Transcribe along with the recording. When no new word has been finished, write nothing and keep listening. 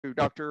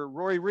Dr.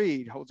 Rory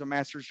Reid holds a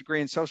master's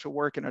degree in social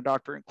work and a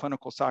doctorate in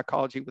clinical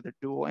psychology with a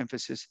dual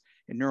emphasis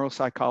in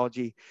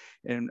neuropsychology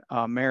and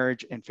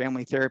marriage and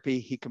family therapy.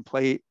 He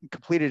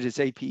completed his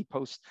APA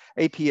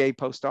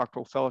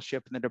postdoctoral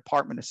fellowship in the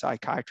Department of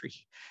Psychiatry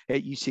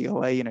at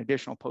UCLA and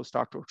additional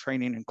postdoctoral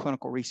training in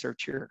clinical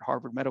research here at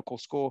Harvard Medical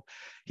School.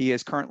 He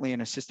is currently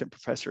an assistant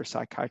professor of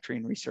psychiatry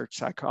and research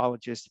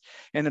psychologist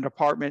in the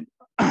Department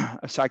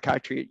of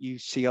Psychiatry at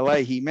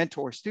UCLA. He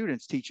mentors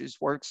students, teaches,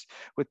 works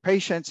with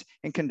patients,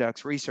 and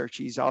conducts research.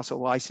 He's also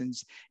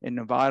licensed in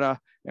Nevada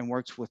and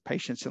works with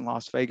patients in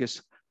Las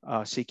Vegas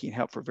seeking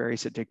help for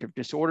various addictive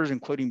disorders,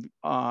 including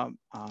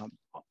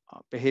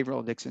behavioral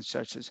addictions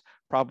such as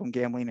problem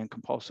gambling and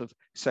compulsive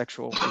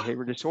sexual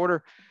behavior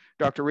disorder.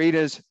 Dr. Reid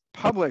has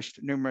published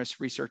numerous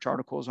research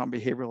articles on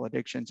behavioral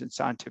addictions in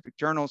scientific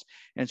journals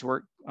and has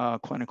worked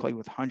clinically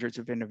with hundreds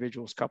of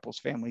individuals, couples,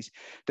 families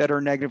that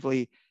are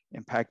negatively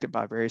impacted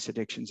by various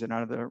addictions and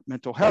other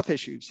mental health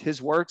issues.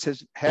 His works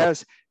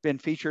has been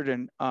featured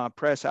in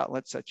press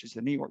outlets such as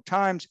the New York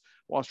Times,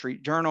 Wall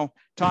Street Journal,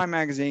 Time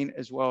Magazine,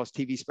 as well as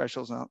TV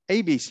specials on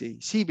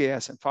ABC,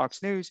 CBS, and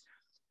Fox News.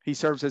 He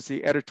serves as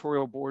the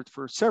editorial board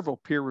for several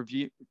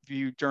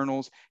peer-reviewed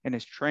journals and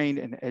has trained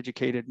and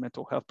educated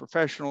mental health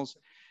professionals,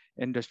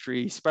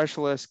 industry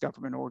specialists,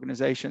 government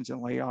organizations,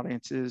 and lay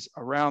audiences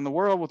around the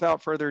world.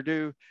 Without further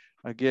ado,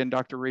 again,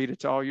 Dr. Reid,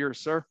 it's all yours,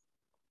 sir.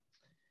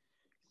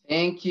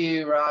 Thank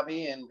you,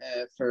 Robbie, and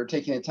for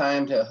taking the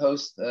time to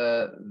host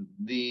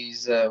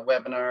these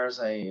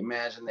webinars. I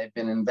imagine they've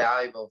been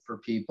invaluable for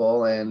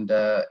people and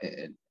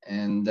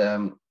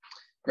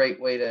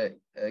great way to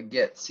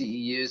get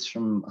CEUs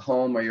from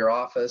home or your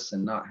office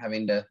and not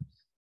having to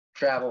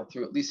travel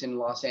through, at least in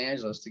Los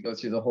Angeles, to go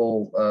through the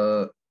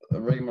whole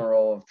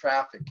rigmarole of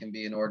traffic can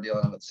be an ordeal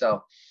in of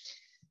itself.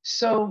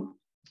 So,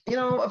 you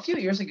know, a few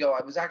years ago,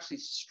 I was actually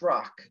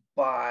struck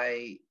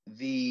by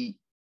the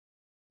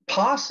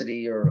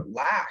paucity or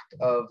lack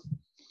of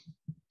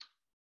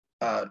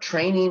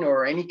training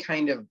or any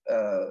kind of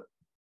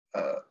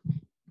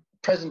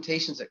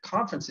presentations at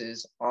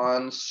conferences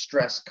on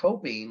stress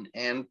coping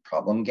and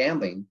problem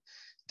gambling,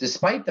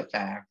 despite the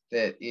fact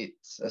that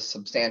it's a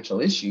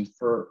substantial issue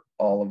for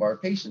all of our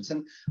patients.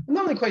 And I'm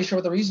not really quite sure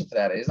what the reason for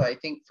that is. I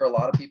think for a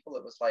lot of people,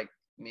 it was like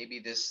maybe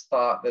this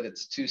thought that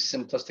it's too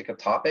simplistic a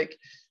topic,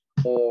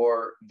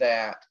 or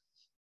that,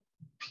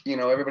 you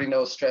know, everybody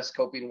knows stress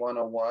coping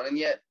 101. And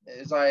yet,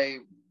 as I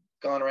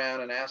gone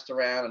around and asked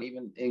around, and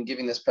even in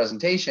giving this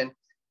presentation,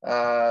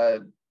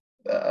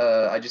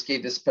 I just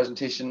gave this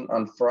presentation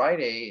on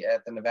Friday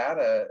at the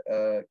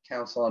Nevada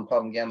Council on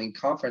Problem Gambling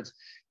Conference,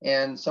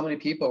 and so many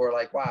people were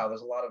like, wow,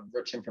 there's a lot of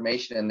rich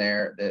information in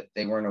there that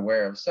they weren't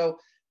aware of. So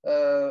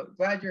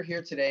glad you're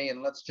here today,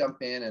 and let's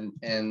jump in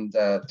and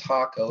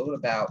talk a little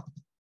about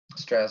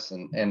stress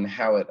and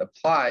how it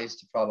applies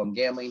to problem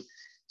gambling.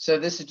 So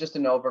this is just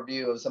an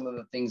overview of some of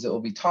the things that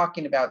we'll be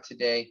talking about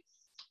today.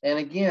 And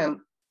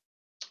again,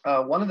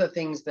 one of the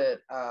things that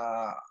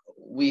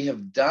we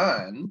have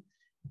done,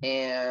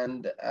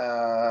 and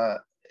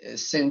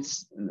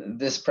since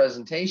this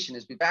presentation,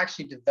 is we've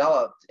actually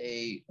developed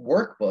a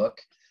workbook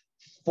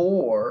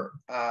for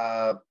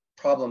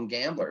problem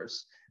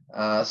gamblers.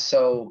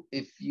 So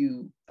if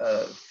you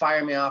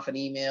fire me off an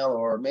email,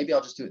 or maybe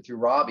I'll just do it through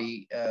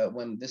Robbie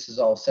when this is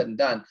all said and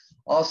done,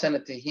 I'll send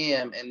it to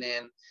him, and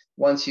then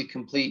once you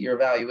complete your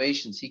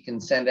evaluations, he can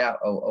send out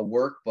a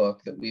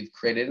workbook that we've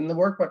created, and the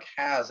workbook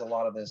has a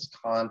lot of this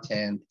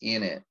content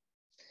in it.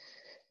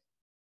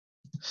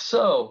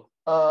 So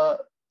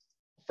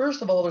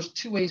first of all, there's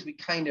two ways we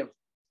kind of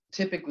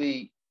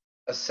typically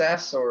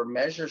assess or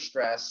measure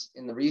stress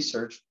in the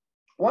research.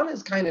 One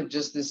is kind of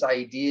just this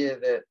idea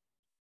that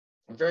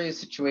various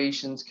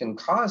situations can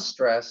cause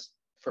stress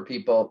for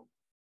people,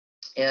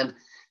 and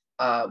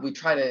we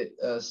try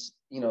to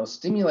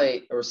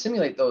stimulate or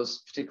simulate those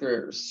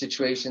particular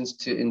situations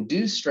to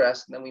induce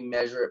stress, and then we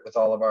measure it with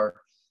all of our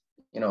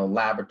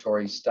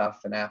laboratory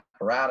stuff and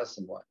apparatus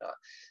and whatnot.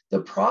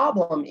 The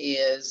problem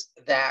is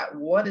that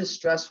what is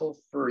stressful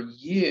for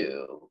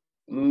you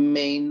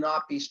may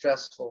not be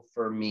stressful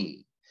for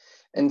me.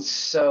 And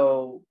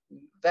so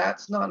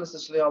that's not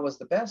necessarily always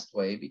the best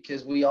way,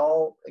 because we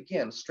all,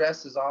 again,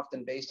 stress is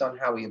often based on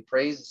how we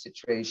appraise a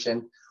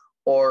situation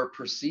or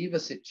perceive a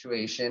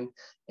situation,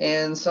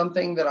 and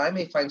something that I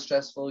may find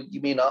stressful, you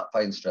may not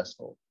find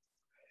stressful.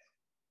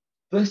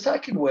 The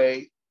second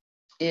way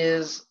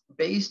is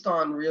based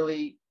on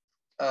really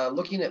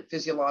looking at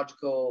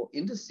physiological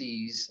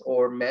indices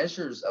or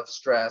measures of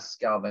stress,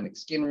 galvanic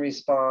skin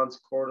response,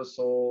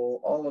 cortisol,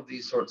 all of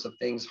these sorts of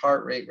things,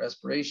 heart rate,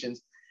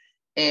 respirations.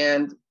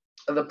 And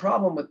the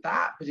problem with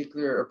that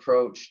particular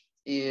approach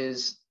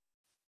is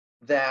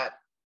that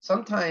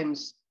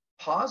sometimes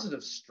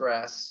positive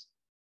stress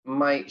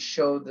might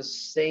show the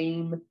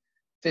same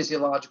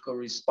physiological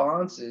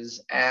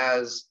responses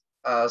as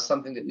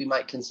something that we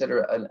might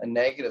consider a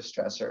negative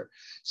stressor.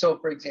 So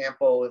for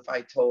example, if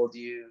I told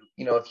you,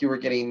 if you were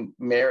getting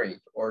married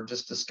or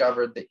just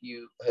discovered that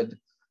you had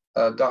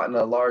gotten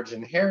a large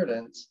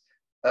inheritance,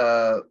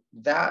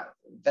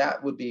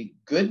 that would be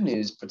good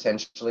news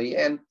potentially,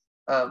 and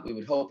we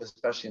would hope,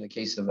 especially in the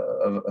case of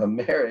a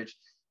marriage,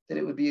 that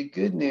it would be a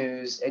good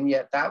news, and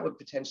yet that would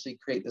potentially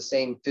create the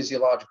same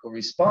physiological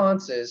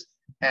responses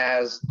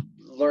as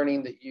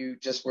learning that you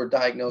just were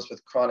diagnosed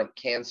with chronic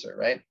cancer,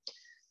 right?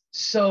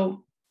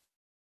 So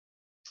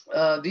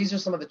these are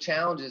some of the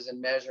challenges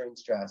in measuring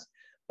stress.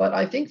 But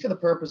I think for the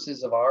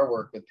purposes of our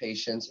work with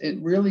patients,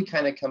 it really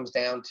kind of comes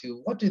down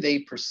to what do they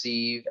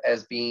perceive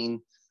as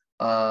being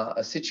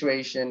a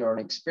situation or an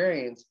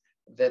experience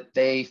that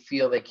they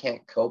feel they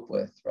can't cope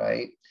with,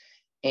 right?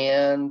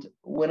 And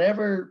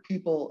whenever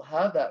people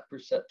have that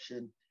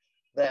perception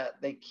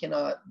that they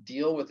cannot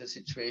deal with the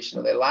situation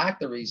or they lack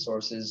the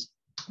resources,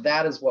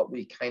 that is what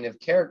we kind of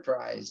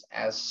characterize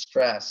as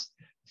stress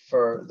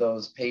for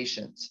those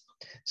patients.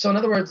 So in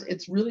other words,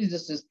 it's really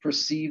just this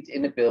perceived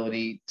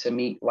inability to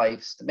meet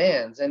life's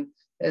demands. And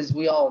as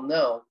we all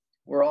know,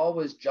 we're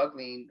always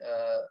juggling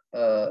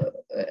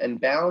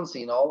and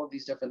balancing all of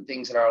these different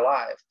things in our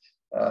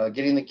life,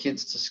 getting the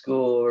kids to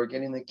school or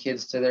getting the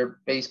kids to their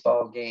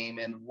baseball game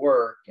and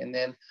work, and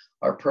then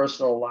our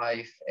personal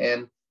life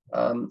and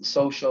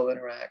social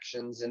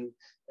interactions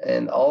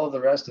and all of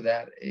the rest of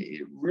that.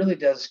 It really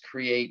does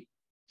create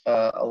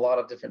a lot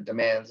of different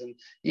demands. And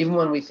even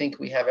when we think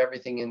we have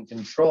everything in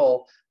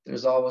control,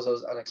 there's always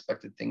those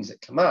unexpected things that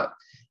come up.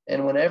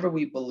 And whenever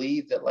we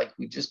believe that like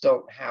we just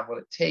don't have what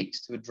it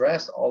takes to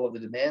address all of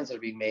the demands that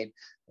are being made,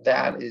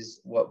 that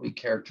is what we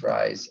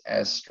characterize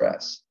as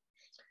stress.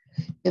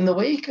 In the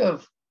wake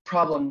of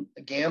problem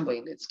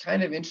gambling, it's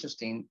kind of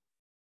interesting.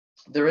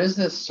 There is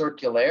this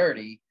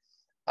circularity.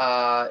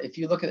 If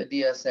you look at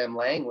the DSM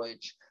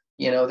language,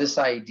 you know, this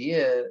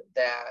idea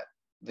that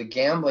the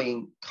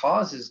gambling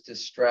causes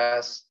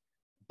distress,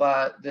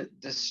 but the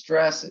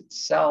distress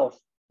itself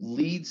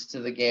leads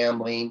to the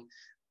gambling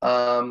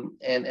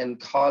and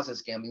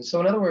causes gambling. So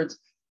in other words,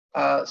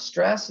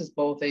 stress is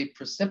both a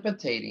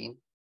precipitating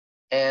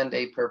and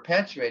a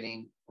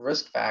perpetuating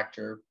risk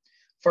factor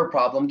for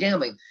problem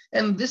gambling.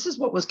 And this is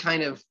what was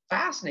kind of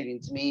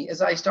fascinating to me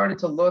as I started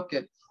to look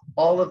at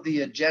all of the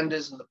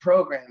agendas and the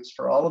programs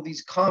for all of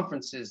these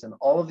conferences and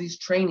all of these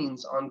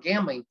trainings on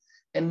gambling,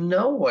 and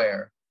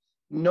nowhere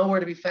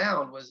to be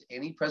found was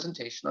any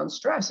presentation on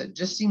stress. It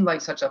just seemed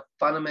like such a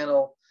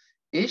fundamental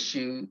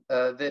issue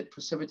that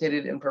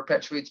precipitated and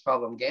perpetuates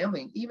problem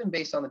gambling, even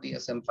based on the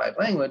DSM-5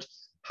 language.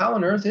 How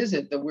on earth is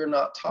it that we're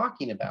not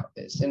talking about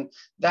this? And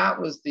that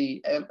was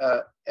the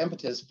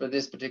impetus for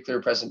this particular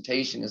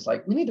presentation, is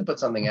like, we need to put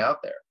something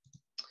out there.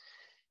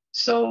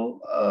 So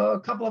a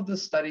couple of the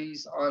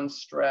studies on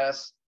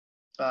stress,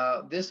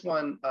 this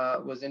one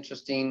was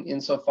interesting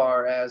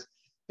insofar as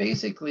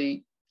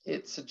basically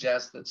it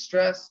suggests that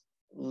stress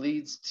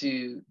leads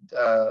to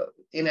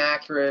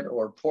inaccurate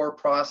or poor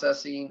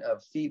processing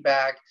of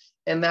feedback,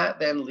 and that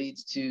then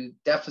leads to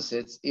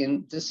deficits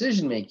in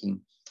decision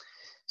making.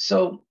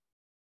 So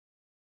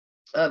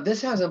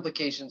this has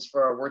implications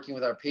for our working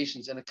with our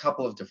patients in a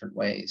couple of different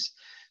ways.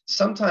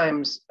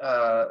 Sometimes,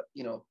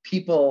 you know,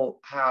 people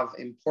have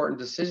important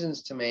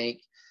decisions to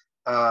make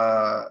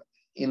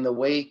in the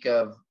wake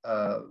of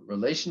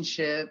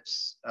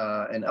relationships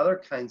and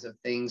other kinds of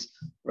things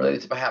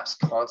related to perhaps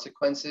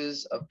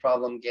consequences of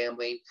problem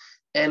gambling.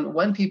 And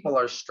when people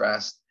are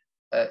stressed,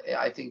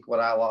 I think what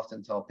I'll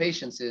often tell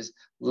patients is,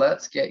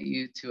 let's get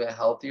you to a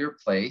healthier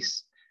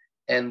place,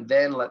 and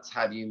then let's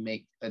have you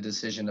make a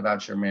decision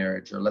about your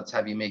marriage, or let's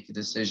have you make a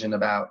decision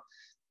about,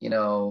 you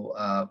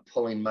know,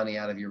 pulling money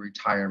out of your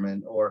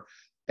retirement or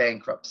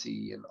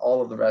bankruptcy and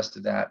all of the rest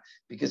of that.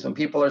 Because when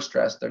people are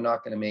stressed, they're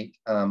not going to make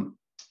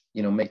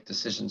make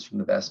decisions from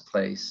the best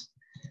place.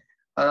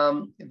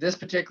 This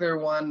particular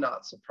one,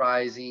 not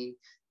surprising,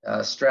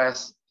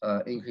 stress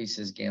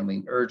increases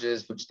gambling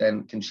urges, which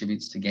then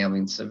contributes to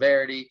gambling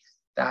severity.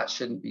 That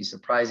shouldn't be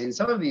surprising.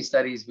 Some of these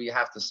studies we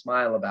have to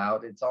smile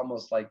about. It's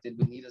almost like, did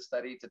we need a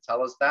study to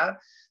tell us that?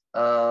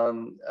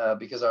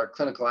 Because our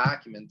clinical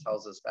acumen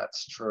tells us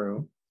that's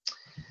true.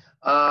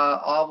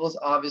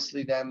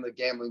 Obviously, then the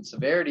gambling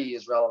severity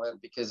is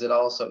relevant because it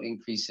also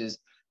increases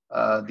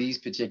these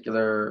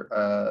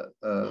particular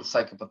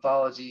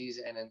psychopathologies,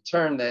 and in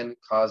turn then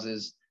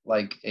causes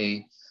like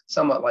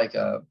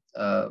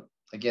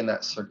again,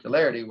 that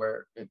circularity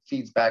where it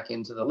feeds back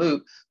into the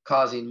loop,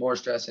 causing more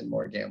stress and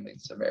more gambling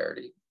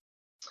severity.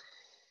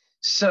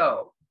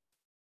 So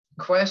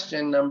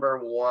question number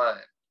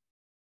one,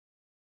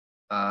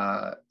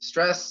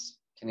 stress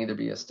can either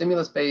be a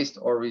stimulus-based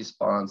or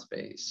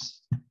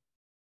response-based.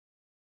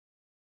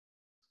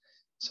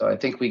 So I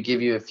think we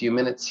give you a few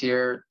minutes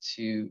here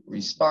to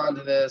respond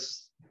to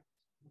this.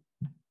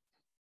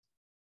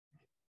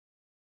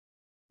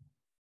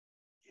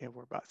 Yeah,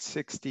 we're about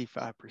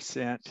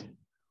 65%.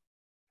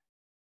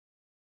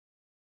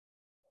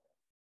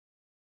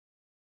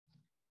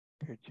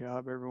 Good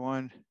job,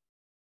 everyone.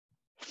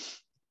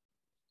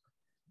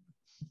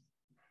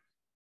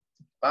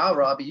 Wow,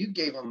 Robbie, you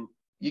gave them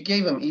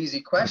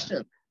easy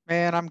questions.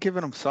 Man, I'm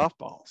giving them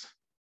softballs.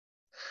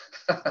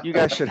 You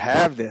guys should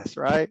have this,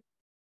 right?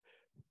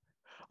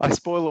 I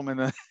spoil them in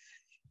the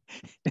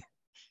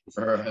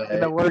in the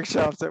Right.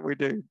 workshops that we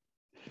do.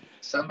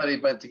 Somebody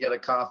went to get a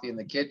coffee in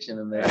the kitchen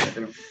and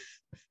they're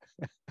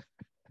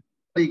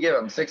what do you give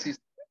them? 60.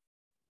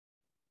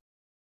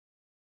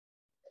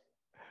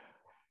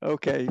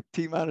 Okay,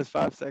 T minus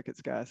 5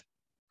 seconds, guys.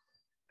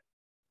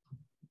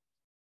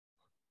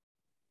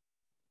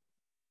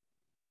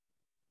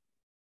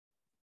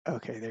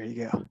 Okay, there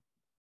you go.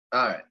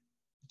 All right.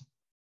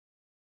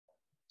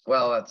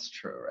 Well, that's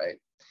true, right?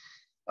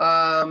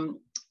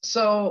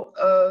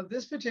 So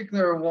this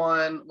particular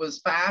one was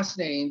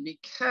fascinating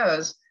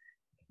because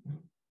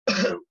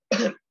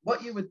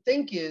what you would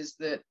think is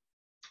that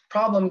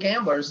problem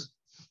gamblers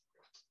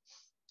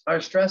are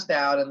stressed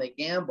out and they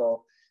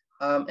gamble.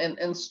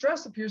 And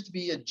stress appears to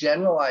be a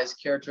generalized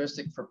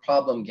characteristic for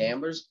problem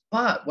gamblers.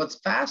 But what's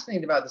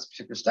fascinating about this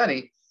particular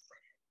study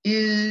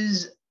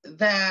is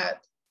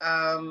that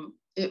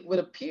it would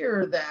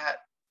appear that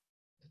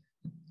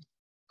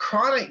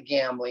chronic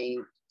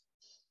gambling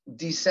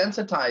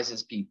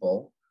desensitizes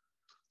people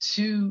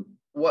to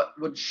what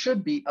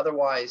should be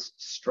otherwise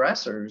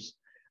stressors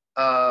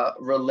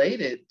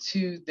related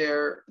to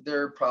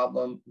their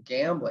problem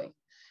gambling.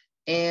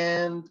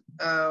 And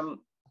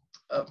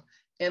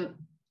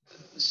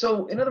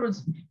so, in other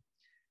words,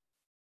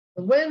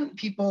 when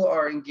people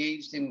are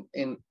engaged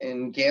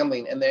in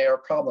gambling and they are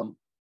problem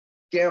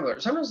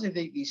gamblers, sometimes they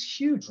take these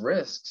huge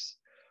risks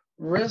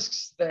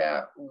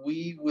that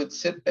we would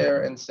sit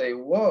there and say,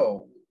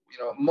 whoa,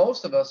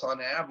 most of us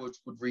on average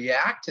would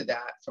react to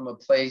that from a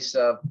place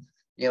of,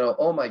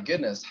 oh my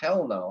goodness,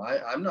 hell no,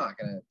 I'm not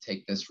going to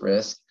take this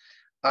risk.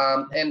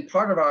 And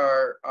part of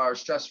our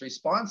stress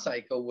response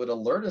cycle would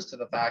alert us to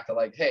the fact that,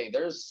 like, hey,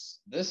 this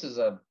is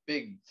a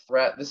big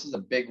threat. This is a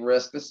big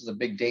risk. This is a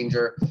big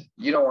danger.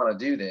 You don't want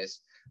to do this.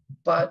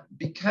 But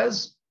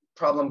because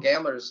problem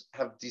gamblers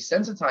have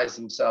desensitized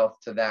themselves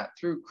to that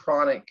through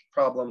chronic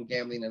problem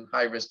gambling and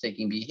high risk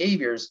taking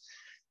behaviors,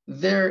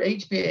 their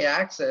HPA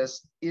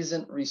axis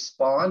isn't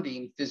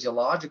responding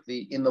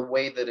physiologically in the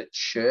way that it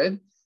should.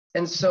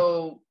 And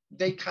so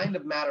they kind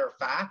of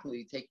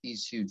matter-of-factly take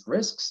these huge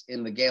risks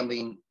in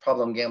the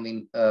problem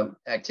gambling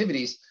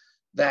activities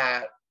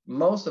that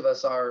most of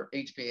us, our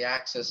HPA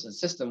axis and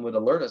system would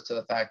alert us to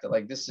the fact that,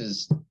 like, this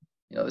is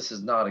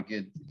not a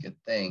good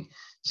thing.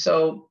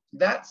 So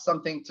that's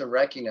something to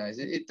recognize.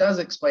 It does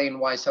explain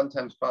why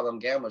sometimes problem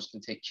gamblers can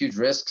take huge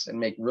risks and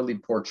make really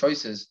poor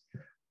choices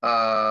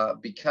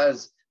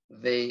because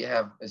they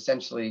have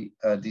essentially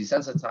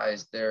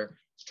desensitized their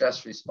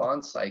stress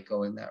response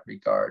cycle in that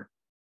regard.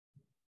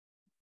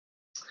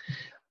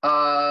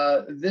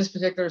 This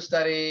particular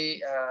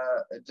study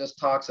just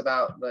talks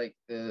about, like,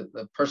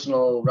 the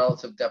personal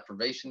relative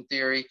deprivation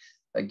theory.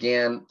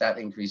 Again, that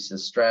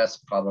increases stress,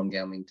 problem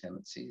gambling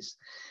tendencies.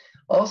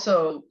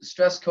 Also,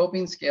 stress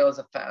coping scale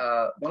is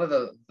one of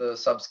the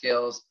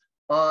subscales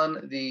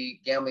on the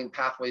gambling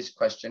pathways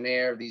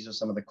questionnaire. These are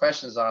some of the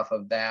questions off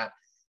of that.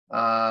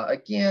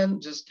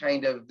 Again, just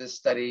kind of this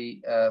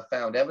study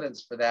found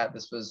evidence for that.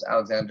 This was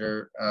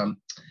Alexander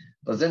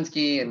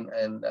Blazinski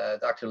and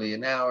Dr.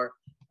 Leonauer.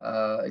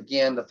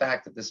 Again, the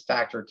fact that this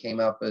factor came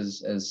up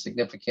as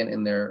significant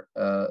in their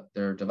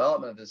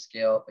development of this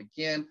scale,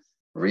 again,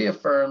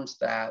 reaffirms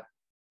that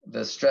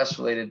the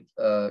stress-related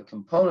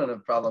component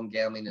of problem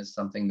gambling is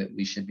something that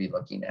we should be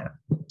looking at.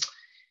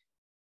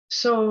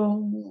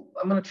 So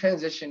I'm going to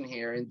transition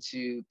here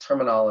into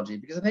terminology,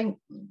 because I think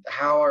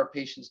how our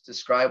patients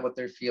describe what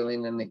they're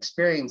feeling and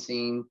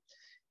experiencing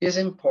is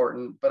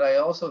important, but I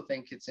also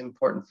think it's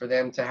important for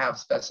them to have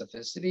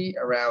specificity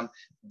around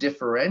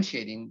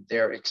differentiating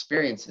their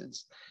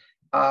experiences.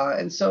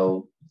 And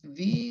so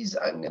these,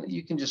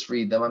 you can just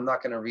read them. I'm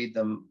not going to read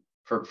them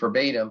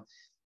verbatim,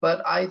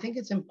 but I think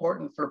it's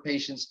important for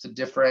patients to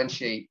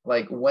differentiate,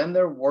 like, when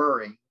they're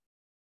worrying,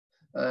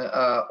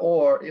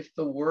 or if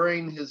the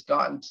worrying has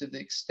gotten to the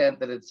extent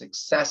that it's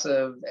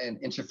excessive and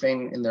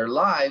interfering in their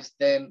lives,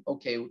 then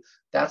okay,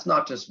 that's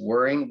not just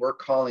worrying.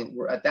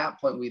 We're at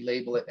that point, we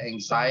label it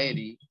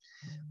anxiety.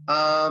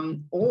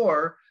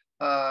 Or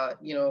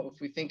if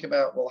we think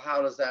about, well,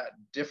 how does that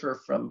differ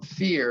from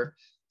fear?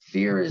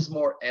 Fear is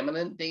more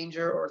imminent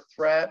danger or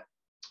threat.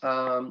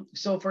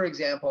 So for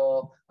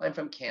example, I'm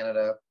from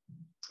Canada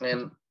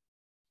and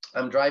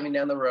I'm driving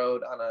down the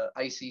road on an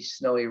icy,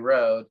 snowy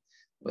road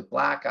with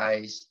black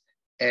ice,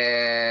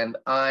 and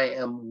I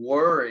am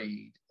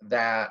worried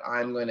that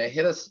I'm going to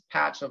hit a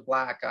patch of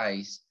black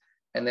ice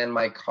and then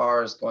my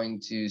car is going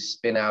to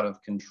spin out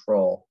of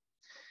control.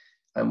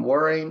 I'm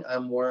worrying.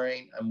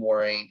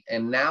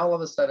 And now all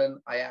of a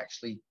sudden I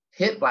actually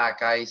hit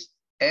black ice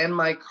and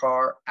my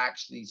car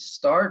actually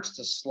starts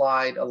to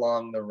slide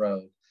along the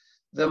road.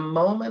 The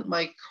moment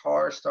my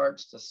car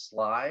starts to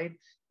slide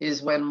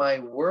is when my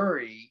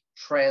worry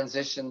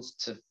transitions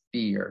to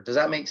fear. Does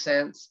that make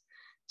sense?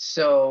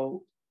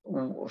 So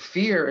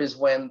fear is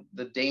when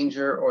the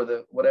danger or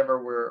the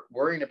whatever we're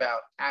worrying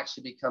about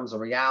actually becomes a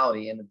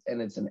reality, and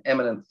it's an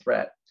imminent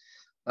threat.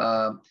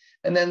 And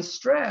then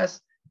stress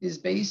is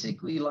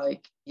basically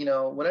like,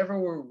 whatever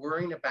we're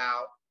worrying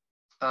about,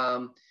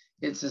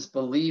 it's this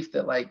belief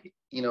that, like,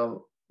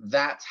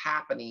 that's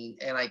happening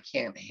and I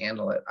can't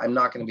handle it. I'm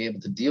not going to be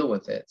able to deal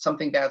with it.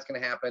 Something bad's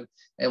going to happen.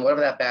 And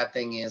whatever that bad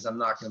thing is, I'm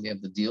not going to be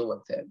able to deal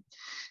with it.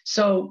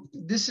 So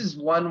this is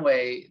one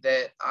way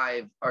that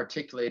I've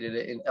articulated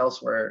it in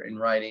elsewhere in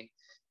writing.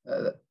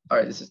 All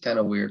right, this is kind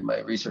of weird. My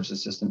research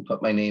assistant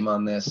put my name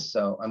on this.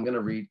 So I'm going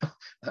to read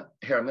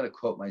here. I'm going to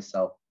quote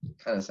myself.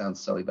 Kind of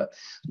sounds silly, but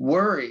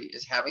worry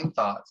is having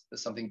thoughts that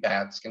something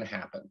bad's going to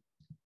happen.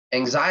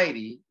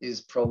 Anxiety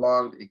is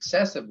prolonged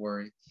excessive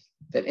worry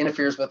that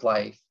interferes with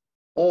life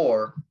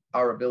or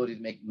our ability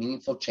to make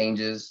meaningful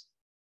changes.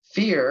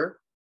 Fear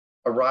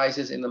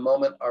arises in the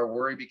moment our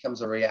worry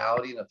becomes a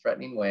reality in a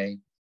threatening way.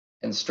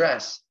 And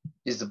stress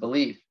is the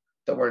belief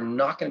that we're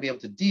not going to be able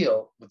to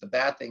deal with the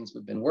bad things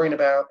we've been worrying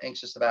about,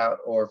 anxious about,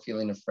 or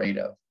feeling afraid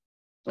of.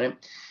 Right?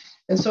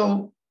 And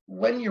so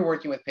when you're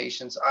working with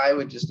patients, I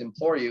would just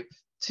implore you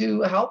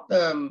to help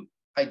them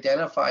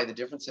identify the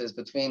differences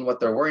between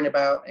what they're worrying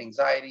about,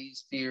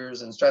 anxieties,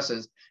 fears, and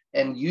stresses,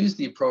 and use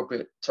the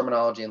appropriate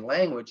terminology and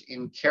language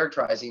in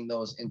characterizing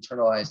those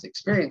internalized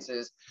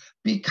experiences,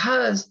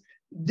 because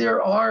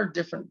there are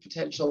different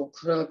potential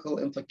clinical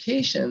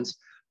implications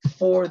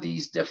for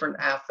these different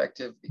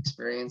affective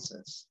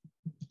experiences.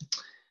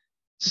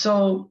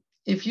 So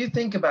if you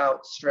think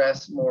about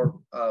stress more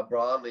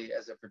broadly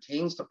as it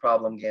pertains to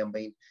problem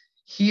gambling,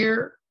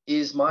 here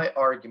is my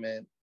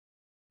argument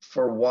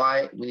for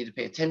why we need to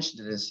pay attention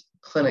to this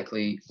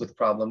clinically with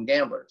problem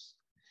gamblers.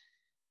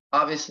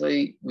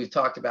 Obviously, we've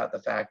talked about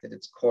the fact that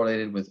it's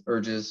correlated with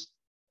urges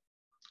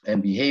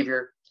and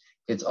behavior.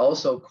 It's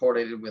also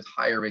correlated with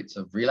higher rates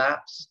of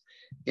relapse.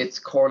 It's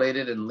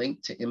correlated and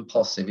linked to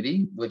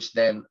impulsivity, which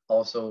then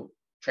also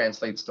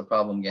translates to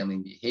problem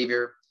gambling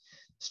behavior.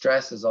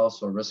 Stress is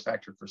also a risk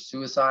factor for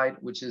suicide,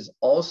 which is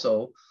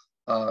also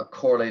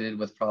correlated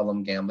with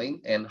problem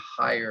gambling and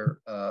higher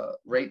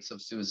rates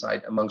of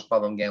suicide amongst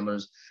problem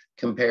gamblers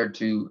compared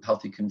to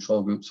healthy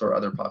control groups or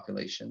other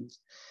populations.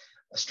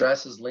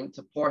 Stress is linked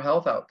to poor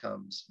health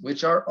outcomes,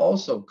 which are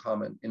also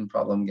common in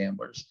problem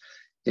gamblers.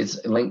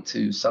 It's linked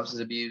to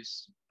substance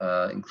abuse,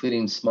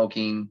 including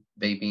smoking,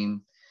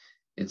 vaping.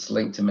 It's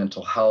linked to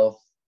mental health.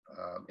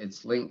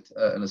 It's linked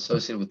and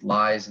associated with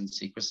lies and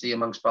secrecy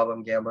amongst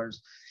problem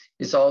gamblers.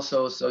 It's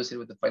also associated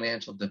with the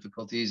financial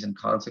difficulties and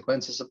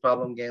consequences of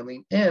problem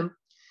gambling, and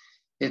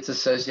it's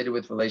associated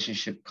with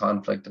relationship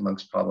conflict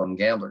amongst problem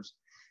gamblers.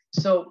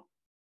 So,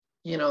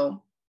 you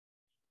know,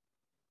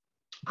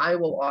 I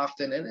will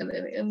often,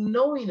 and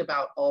knowing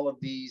about all of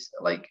these,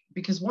 like,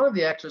 because one of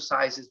the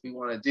exercises we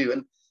want to do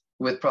and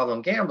with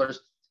problem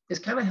gamblers is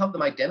kind of help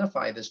them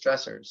identify the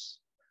stressors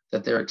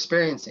that they're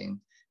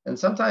experiencing. And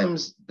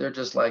sometimes they're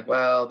just like,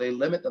 well, they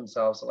limit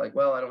themselves to like,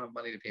 well, I don't have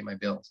money to pay my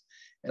bills.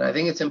 And I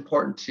think it's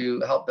important to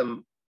help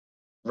them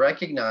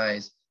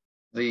recognize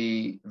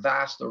the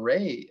vast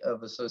array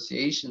of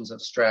associations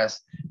of stress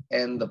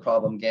and the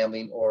problem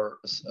gambling or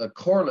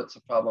correlates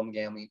of problem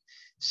gambling,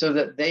 so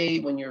that they,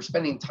 when you're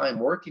spending time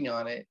working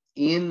on it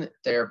in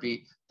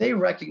therapy, they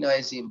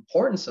recognize the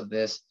importance of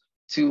this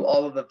to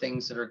all of the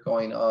things that are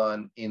going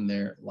on in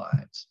their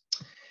lives.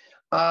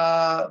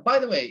 By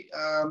the way,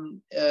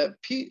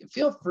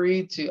 feel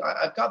free to,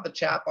 I've got the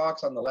chat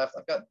box on the left.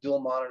 I've got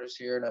dual monitors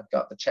here, and I've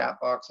got the chat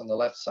box on the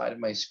left side of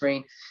my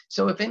screen.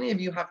 So if any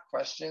of you have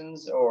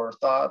questions or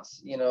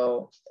thoughts, you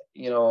know,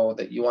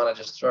 that you want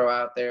to just throw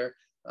out there,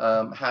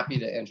 happy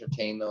to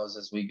entertain those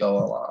as we go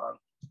along.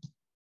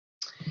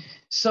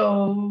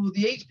 So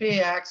the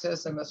HPA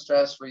axis and the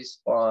stress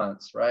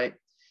response, right?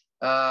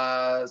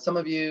 Some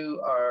of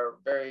you are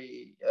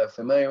very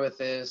familiar with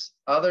this.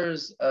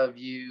 Others of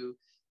you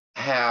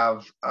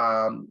have,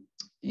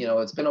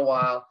 it's been a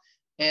while.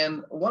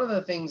 And one of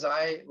the things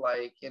I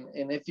like,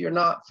 and if you're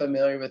not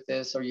familiar with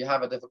this or you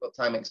have a difficult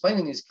time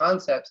explaining these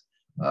concepts,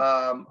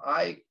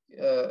 the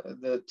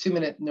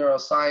 2-minute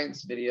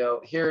neuroscience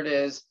video, here it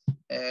is.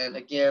 And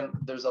again,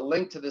 there's a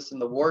link to this in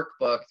the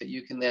workbook that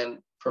you can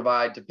then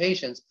provide to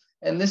patients.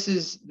 And this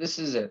is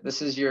it.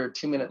 This is your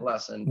 2-minute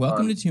lesson.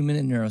 Welcome to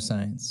 2-Minute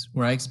Neuroscience,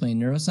 where I explain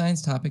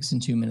neuroscience topics in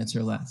 2 minutes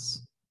or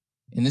less.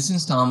 In this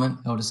installment,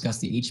 I will discuss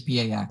the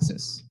HPA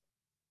axis.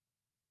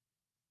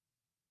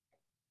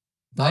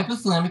 The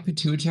hypothalamic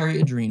pituitary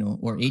adrenal,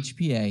 or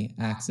HPA,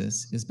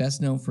 axis is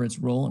best known for its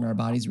role in our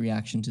body's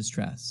reaction to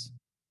stress.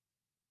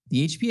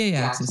 The HPA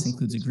axis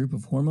includes a group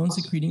of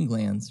hormone-secreting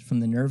glands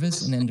from the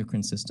nervous and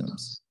endocrine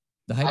systems,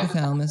 the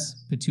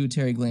hypothalamus,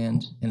 pituitary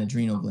gland, and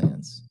adrenal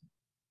glands.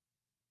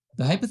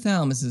 The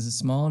hypothalamus is a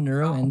small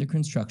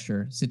neuroendocrine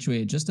structure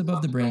situated just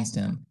above the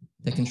brainstem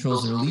that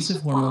controls the release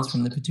of hormones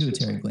from the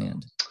pituitary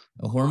gland,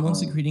 a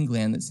hormone-secreting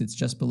gland that sits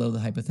just below the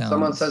hypothalamus.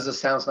 Someone says the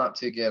sound's not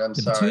too good. I'm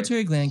sorry. The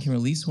pituitary gland can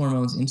release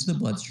hormones into the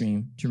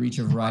bloodstream to reach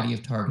a variety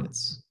of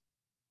targets.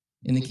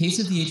 In the case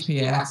of the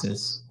HPA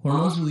axis,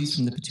 hormones released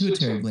from the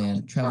pituitary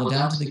gland travel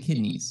down to the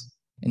kidneys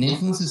and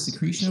influence the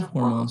secretion of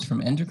hormones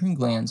from endocrine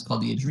glands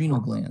called the adrenal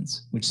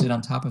glands, which sit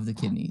on top of the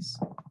kidneys.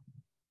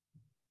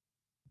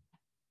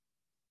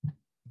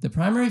 The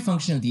primary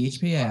function of the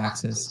HPA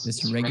axis is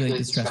to regulate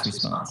the stress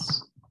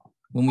response.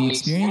 When we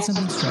experience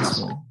something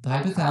stressful, the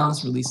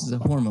hypothalamus releases a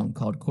hormone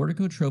called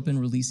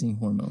corticotropin-releasing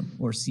hormone,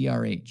 or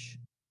CRH.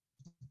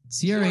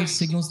 CRH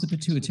signals the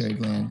pituitary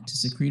gland to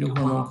secrete a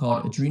hormone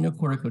called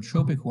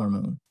adrenocorticotropic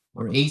hormone,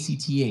 or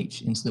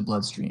ACTH, into the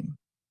bloodstream.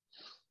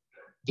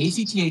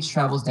 ACTH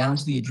travels down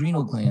to the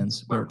adrenal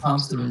glands, where it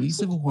prompts the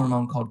release of a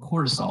hormone called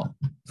cortisol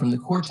from the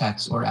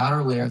cortex, or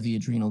outer layer of the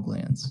adrenal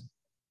glands.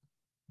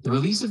 The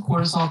release of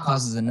cortisol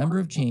causes a number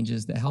of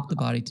changes that help the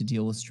body to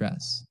deal with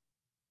stress.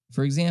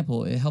 For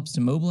example, it helps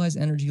to mobilize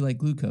energy like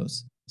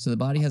glucose, so the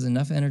body has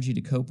enough energy to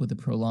cope with a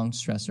prolonged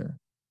stressor.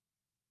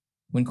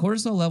 When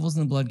cortisol levels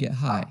in the blood get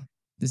high,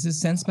 this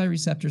is sensed by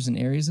receptors in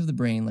areas of the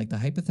brain like the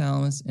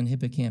hypothalamus and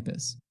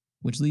hippocampus,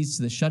 which leads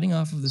to the shutting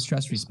off of the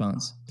stress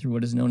response through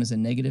what is known as a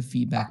negative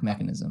feedback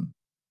mechanism.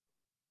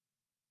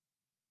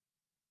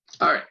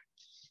 All right.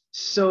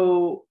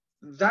 So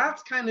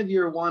that's kind of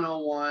your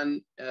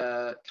 101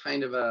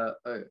 kind of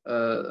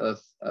a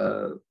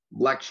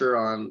lecture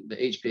on the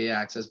HPA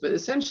axis. But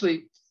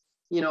essentially,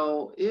 you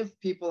know, if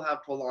people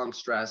have prolonged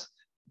stress,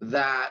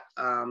 that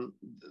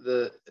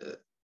the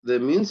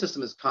immune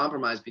system is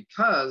compromised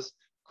because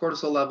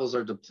cortisol levels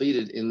are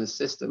depleted in the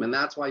system. And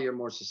that's why you're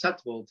more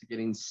susceptible to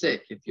getting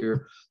sick if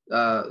you're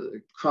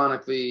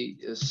chronically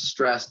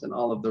stressed and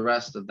all of the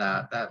rest of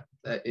that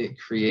it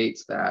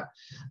creates that.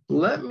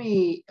 Let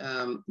me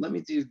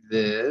do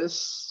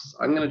this.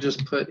 I'm going to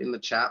just put in the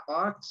chat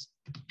box.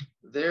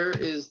 There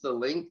is the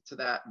link to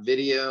that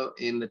video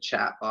in the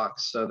chat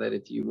box, so that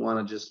if you want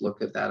to just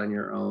look at that on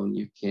your own,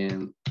 you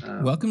can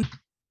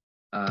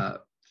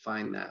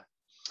find that.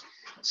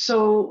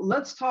 So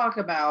let's talk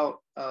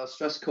about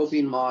stress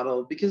coping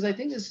model, because I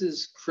think this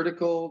is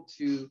critical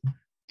to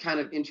kind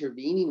of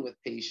intervening with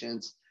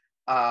patients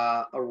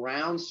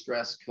around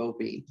stress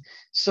coping.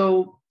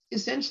 So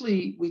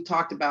essentially, we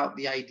talked about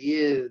the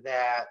idea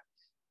that,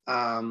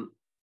 that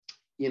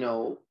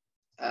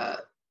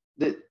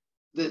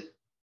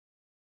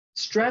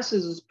stress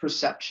is this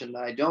perception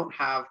that I don't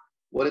have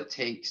what it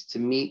takes to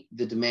meet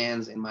the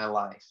demands in my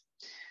life.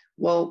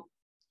 Well,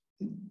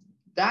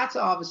 that's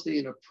obviously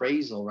an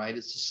appraisal, right?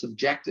 It's a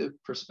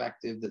subjective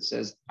perspective that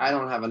says, I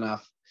don't have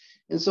enough.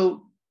 And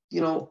so,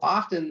 you know,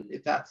 often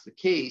if that's the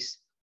case,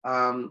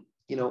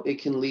 you know,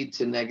 it can lead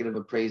to negative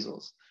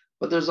appraisals.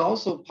 But there's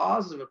also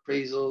positive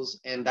appraisals,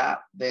 and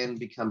that then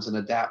becomes an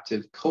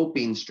adaptive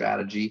coping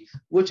strategy,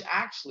 which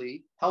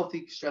actually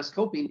healthy stress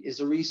coping is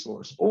a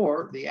resource,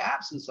 or the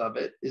absence of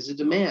it is a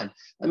demand.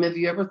 I mean, have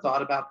you ever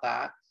thought about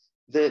that?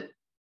 That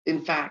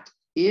in fact,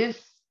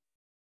 if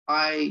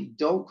I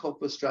don't cope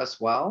with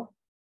stress well,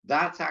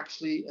 that's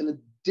actually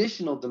an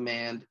additional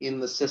demand in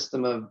the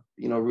system of,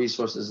 you know,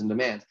 resources and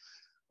demands.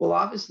 Well,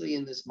 obviously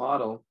in this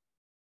model,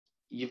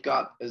 you've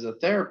got, as a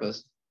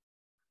therapist,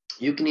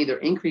 you can either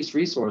increase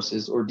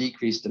resources or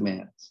decrease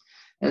demands.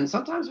 And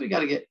sometimes we got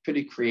to get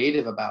pretty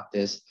creative about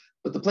this.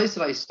 But the place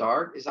that I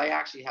start is I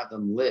actually have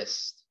them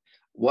list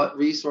what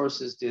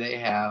resources do they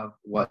have,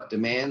 what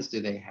demands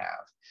do they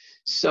have.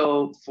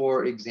 So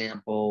for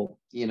example,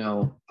 you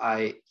know,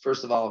 I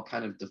first of all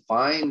kind of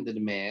define the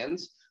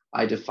demands.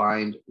 I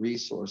defined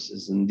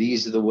resources, and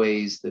these are the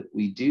ways that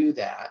we do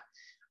that.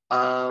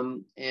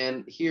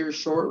 And here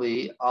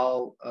shortly,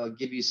 I'll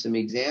give you some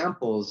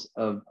examples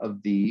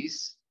of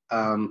these.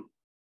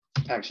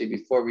 Actually,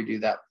 before we do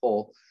that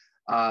poll,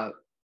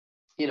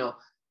 you know,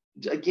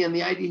 again,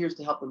 the idea here is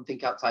to help them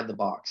think outside the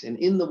box. And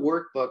in the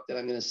workbook that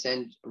I'm going to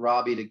send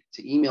Robbie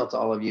to email to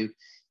all of you,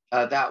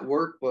 that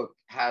workbook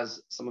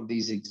has some of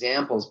these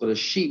examples, but a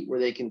sheet where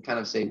they can kind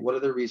of say, what are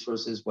their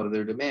resources? What are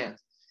their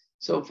demands?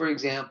 So for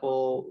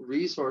example,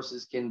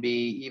 resources can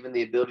be even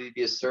the ability to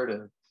be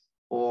assertive,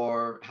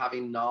 or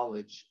having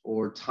knowledge,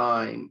 or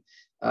time.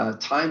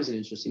 Time's an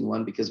interesting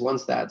one, because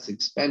once that's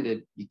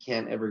expended, you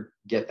can't ever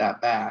get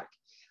that back.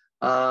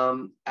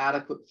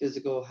 Adequate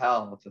physical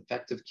health,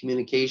 effective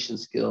communication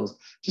skills,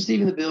 just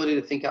even the ability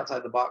to think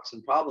outside the box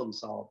and problem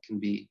solve can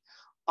be.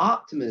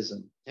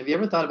 Optimism. Have you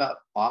ever thought about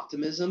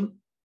optimism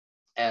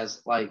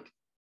as like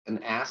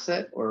an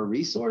asset or a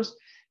resource?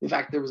 In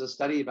fact, there was a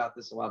study about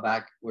this a while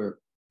back where,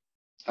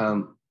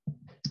 and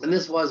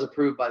this was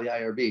approved by the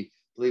IRB,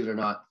 believe it or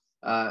not,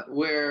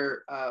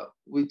 where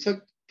we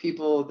took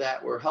people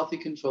that were healthy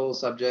control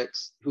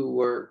subjects who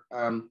were,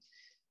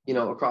 you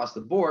know, across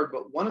the board,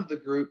 but one of the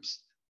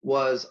groups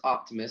was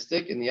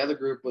optimistic and the other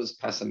group was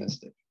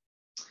pessimistic.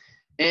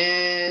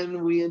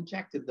 And we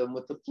injected them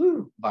with the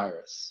flu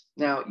virus.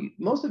 Now,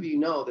 most of you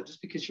know that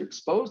just because you're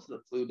exposed to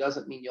the flu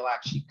doesn't mean you'll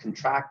actually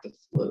contract the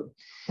flu.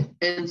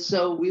 And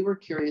so we were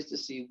curious to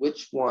see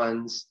which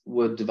ones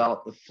would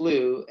develop the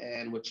flu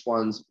and which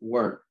ones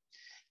weren't.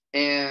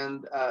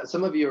 And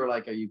some of you are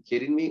like, are you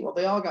kidding me? Well,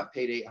 they all got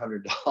paid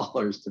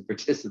 $800 to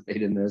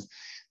participate in this.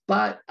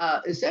 But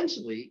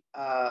essentially,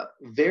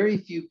 very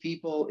few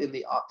people in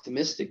the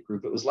optimistic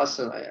group, it was less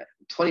than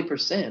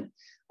 20%,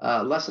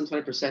 less than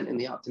 20% in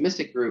the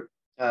optimistic group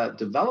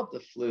developed the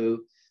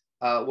flu,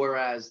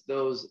 whereas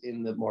those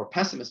in the more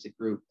pessimistic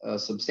group, a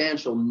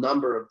substantial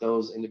number of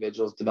those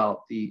individuals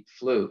developed the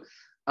flu.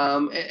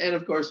 And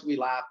of course, we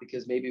laugh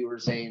because maybe we're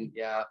saying,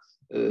 yeah,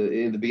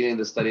 in the beginning of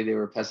the study, they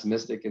were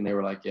pessimistic and they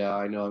were like, yeah,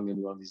 I know I'm going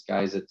to be one of these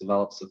guys that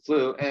develops the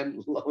flu.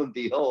 And lo and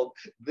behold,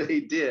 they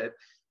did.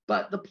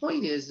 But the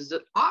point is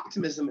that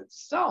optimism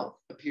itself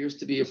appears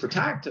to be a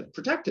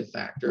protective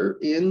factor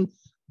in,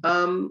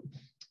 in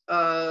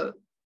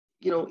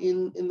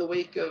the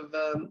wake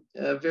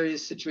of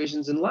various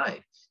situations in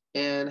life,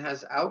 and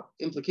has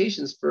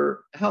implications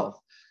for health.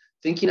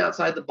 Thinking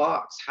outside the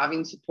box,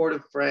 having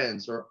supportive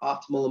friends, or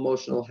optimal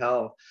emotional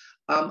health.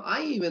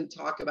 I even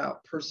talk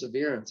about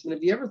perseverance. And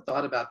have you ever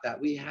thought about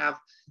that? We have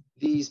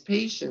these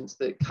patients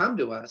that come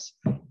to us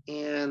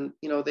and,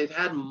 they've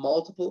had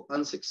multiple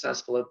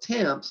unsuccessful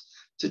attempts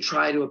to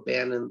try to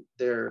abandon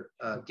their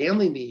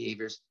gambling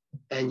behaviors,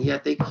 and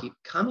yet they keep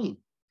coming.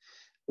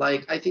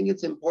 Like, I think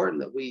it's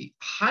important that we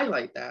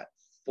highlight that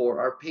for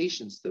our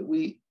patients, that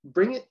we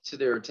bring it to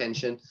their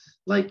attention.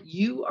 Like,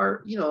 you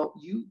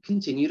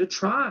continue to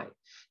try.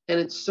 And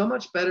it's so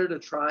much better to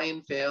try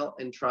and fail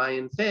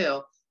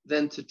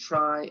than to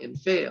try and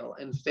fail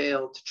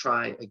to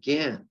try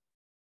again,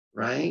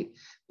 right?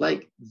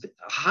 Like,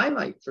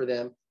 highlight for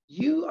them,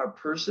 you are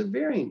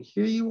persevering.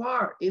 Here you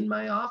are in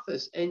my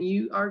office and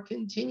you are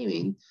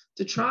continuing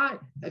to try.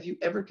 Have you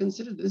ever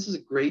considered this is a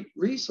great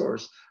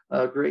resource,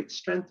 a great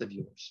strength of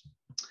yours?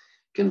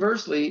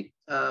 Conversely,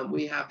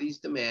 we have these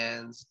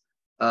demands.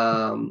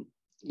 For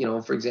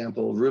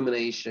example,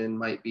 rumination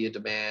might be a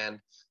demand,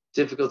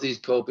 difficulties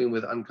coping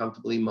with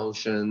uncomfortable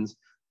emotions,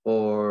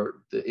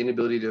 or the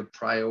inability to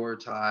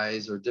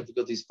prioritize, or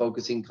difficulties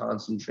focusing,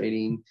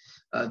 concentrating.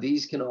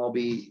 These can all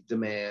be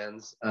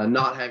demands.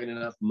 Not having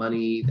enough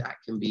money, that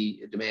can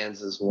be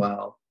demands as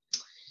well.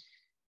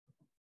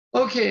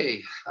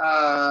 Okay,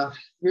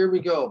 here we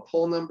go.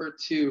 Poll number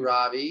 2,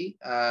 Robbie.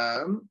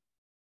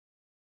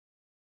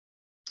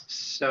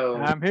 So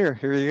I'm here.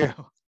 Here you go.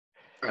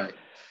 All right.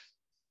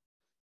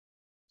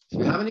 If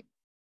you have any of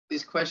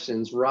these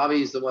questions,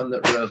 Robbie's the one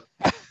that wrote.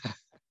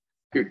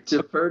 You're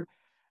deferred.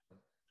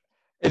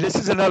 And this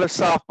is another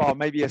softball,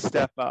 maybe a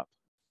step up.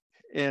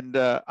 And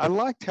I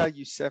liked how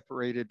you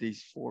separated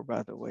these 4,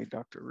 by the way,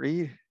 Dr.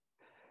 Reid.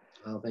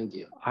 Oh, thank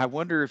you. I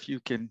wonder if you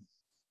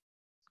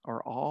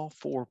are all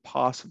 4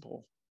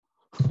 possible?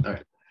 All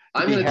right.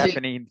 I'm going to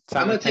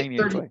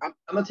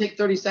take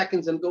 30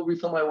 seconds and go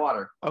refill my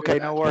water. Okay,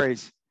 no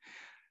worries.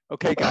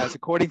 Okay, guys,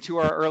 according to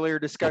our earlier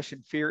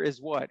discussion, fear is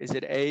what? Is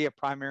it A, a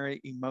primary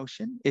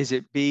emotion? Is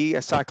it B,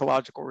 a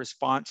psychological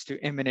response to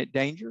imminent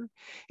danger?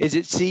 Is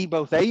it C,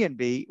 both A and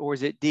B? Or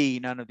is it D,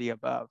 none of the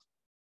above?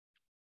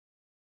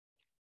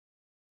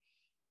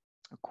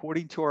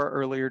 According to our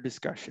earlier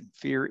discussion,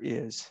 fear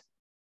is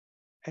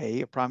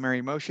A, a primary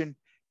emotion,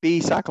 B,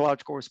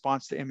 psychological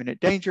response to imminent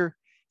danger,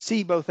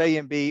 C, both A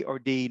and B, or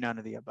D, none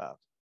of the above.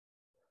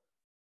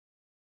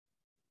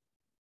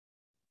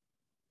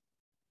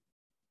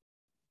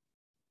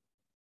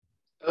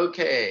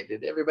 Okay,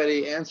 did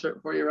everybody answer it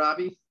for you,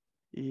 Robbie?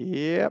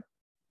 Yep.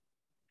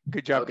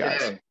 Good job,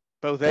 guys.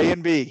 Both A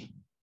and B.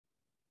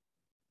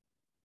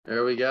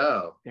 There we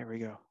go. There we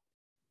go.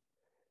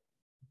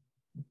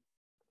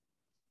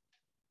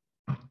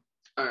 All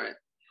right.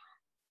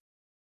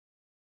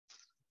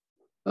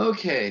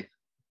 Okay.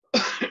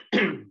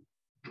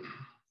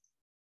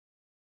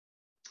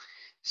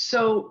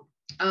 So,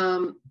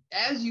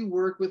 as you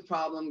work with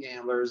problem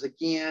gamblers,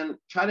 again,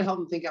 try to help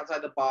them think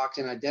outside the box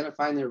and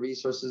identifying their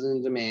resources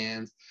and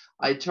demands.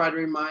 I try to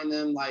remind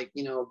them,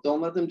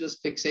 don't let them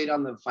just fixate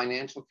on the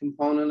financial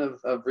component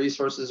of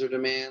resources or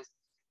demands.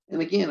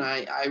 And again,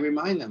 I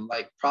remind them,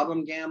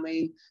 problem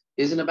gambling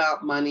isn't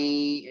about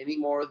money any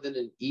more than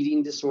an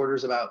eating disorder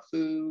is about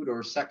food,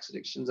 or sex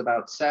addictions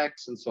about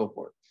sex, and so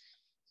forth.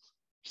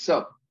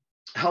 So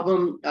help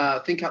them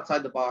think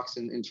outside the box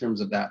in terms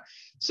of that.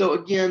 So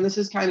again, this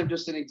is kind of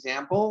just an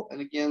example.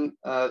 And again,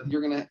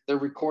 they're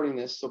recording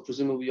this, so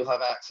presumably you'll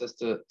have access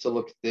to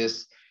look at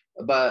this,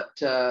 but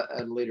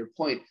at a later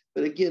point.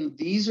 But again,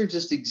 these are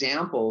just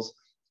examples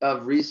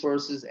of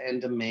resources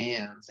and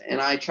demands. And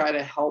I try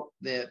to help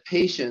the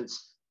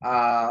patients,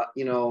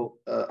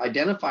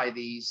 identify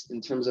these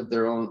in terms of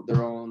their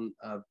own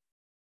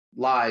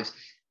lives.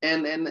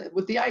 And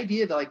with the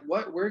idea that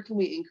where can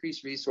we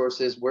increase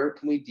resources? Where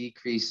can we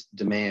decrease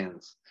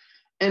demands?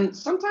 And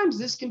sometimes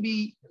this can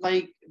be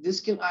I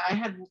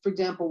had, for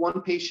example,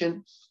 one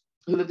patient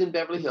who lived in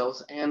Beverly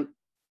Hills, and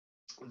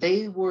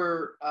they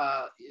were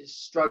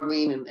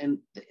struggling, and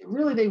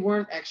really they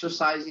weren't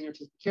exercising or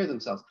taking care of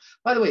themselves.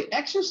 By the way,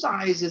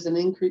 exercise is an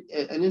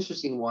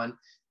interesting one,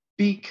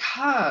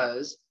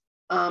 because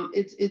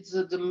it's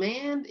a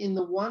demand in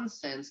the one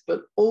sense,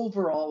 but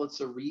overall it's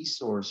a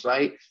resource,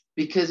 right?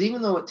 Because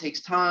even though it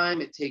takes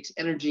time, it takes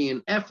energy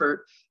and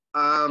effort,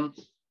 the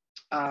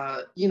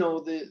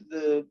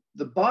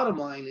bottom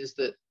line is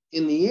that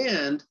in the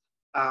end,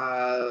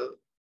 that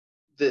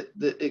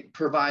it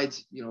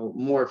provides,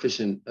 more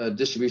efficient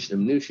distribution of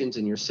nutrients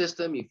in your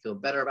system. You feel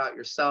better about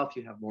yourself.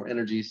 You have more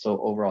energy.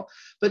 So overall,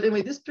 but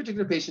anyway, this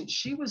particular patient,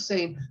 she was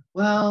saying,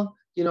 well,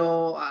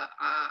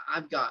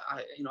 I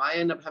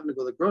end up having to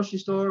go to the grocery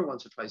store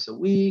once or twice a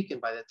week. And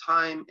by the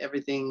time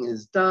everything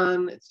is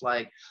done, it's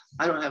like,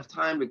 I don't have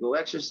time to go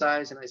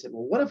exercise. And I said,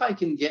 well, what if I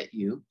can get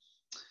you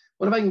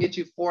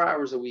 4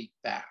 hours a week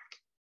back?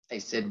 I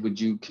said, would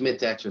you commit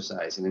to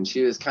exercising? And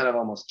she was kind of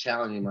almost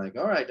challenging, like,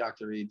 all right,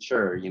 Dr. Reid,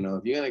 sure. If you're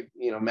going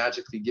to,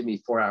 magically give me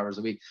 4 hours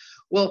a week.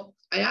 Well,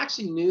 I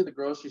actually knew the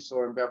grocery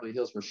store in Beverly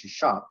Hills where she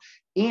shopped.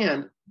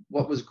 And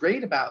what was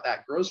great about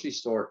that grocery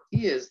store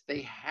is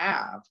they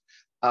have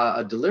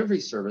a delivery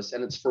service,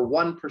 and it's for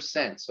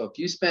 1%. So if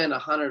you spend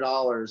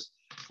 $100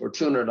 or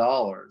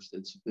 $200,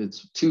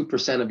 it's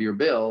 2% of your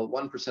bill,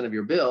 1% of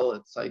your bill.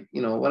 It's like,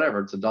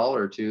 whatever, it's $1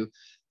 or $2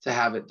 to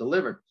have it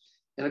delivered.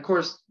 And of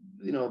course,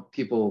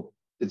 people,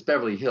 it's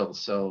Beverly Hills.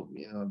 So,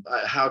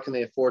 how can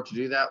they afford to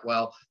do that?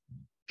 Well,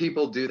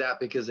 people do that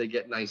because they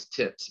get nice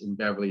tips in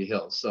Beverly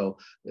Hills. So,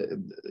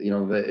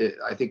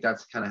 I think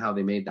that's kind of how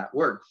they made that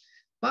work.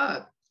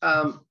 But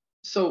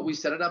so we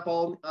set it up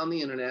all on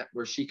the internet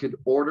where she could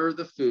order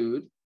the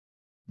food.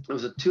 It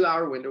was a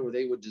 2-hour window where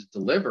they would just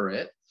deliver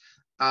it.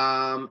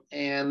 And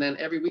then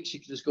every week she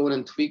could just go in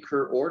and tweak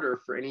her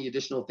order for any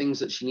additional things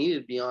that she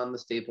needed beyond the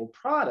staple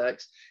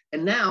products.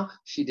 And now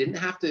she didn't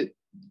have to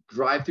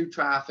drive through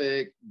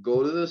traffic,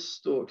 go to the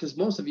store. Because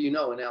most of in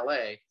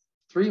LA,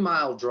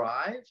 3-mile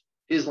drive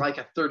is like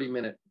a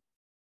 30-minute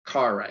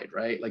car ride,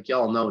 right? Like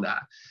y'all know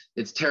that.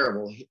 It's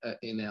terrible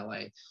in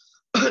LA.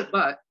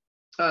 But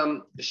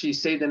she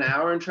saved an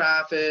hour in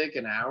traffic,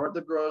 an hour at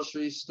the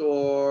grocery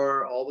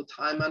store, all the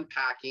time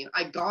unpacking.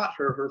 I got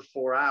her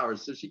 4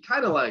 hours. So she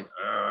kind of like,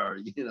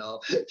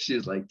 she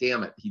was like,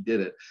 damn it, he did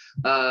it.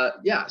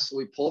 So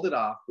we pulled it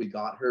off. We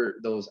got her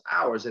those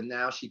hours, and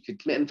now she could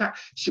commit. In fact,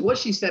 what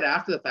she said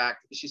after the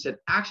fact, she said,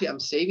 actually, I'm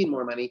saving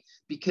more money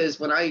because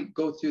when I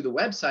go through the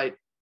website,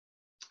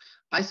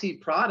 I see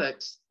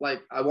products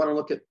like I want to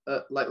look at,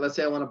 let's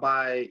say I want to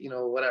buy,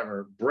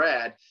 whatever,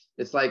 bread.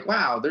 It's like,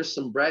 wow, there's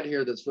some bread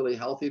here that's really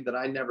healthy that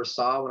I never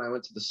saw when I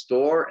went to the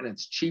store, and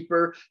it's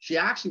cheaper. She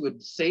actually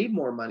would save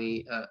more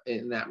money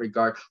in that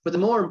regard. But the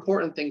more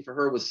important thing for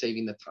her was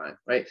saving the time,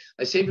 right?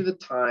 I saved her the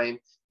time.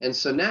 And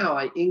so now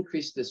I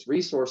increased this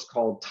resource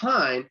called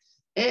time,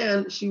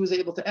 and she was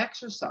able to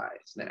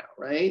exercise now,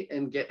 right?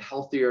 And get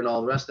healthier and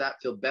all the rest of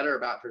that, feel better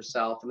about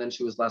herself. And then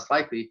she was less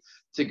likely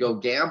to go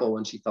gamble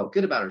when she felt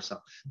good about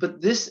herself.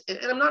 But this, and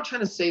I'm not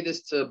trying to say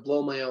this to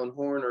blow my own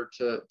horn or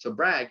to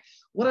brag.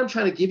 What I'm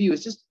trying to give you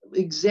is just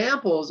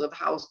examples of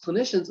how as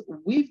clinicians,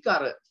 we've got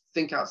to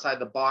think outside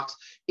the box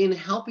in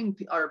helping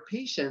our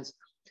patients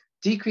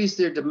decrease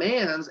their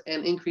demands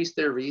and increase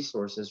their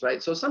resources,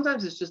 right? So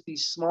sometimes it's just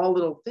these small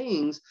little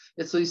things.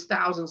 It's these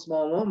 1,000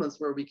 small moments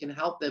where we can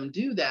help them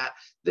do that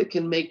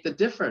can make the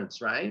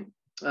difference, right?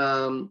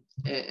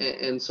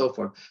 And so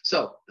forth.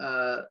 So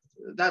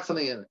that's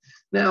something.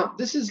 Now,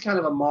 this is kind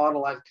of a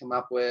model I've come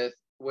up with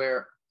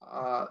where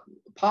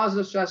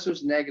positive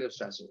stressors, negative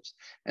stressors.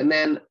 And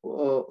then,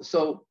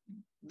 so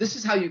this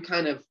is how you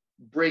kind of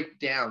break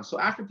down. So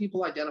after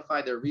people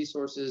identify their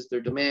resources,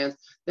 their demands,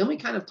 then we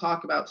kind of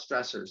talk about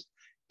stressors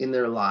in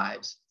their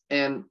lives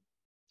and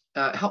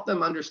help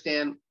them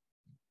understand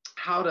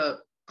how to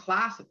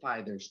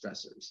classify their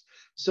stressors.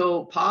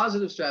 So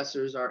positive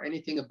stressors are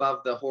anything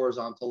above the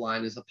horizontal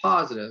line is a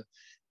positive,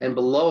 and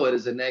below it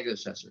is a negative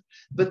stressor.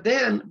 But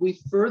then we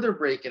further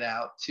break it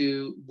out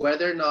to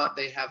whether or not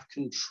they have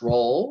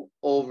control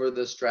over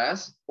the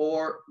stress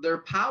or they're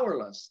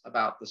powerless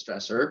about the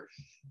stressor.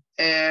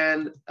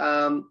 And,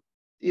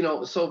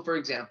 so for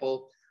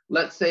example,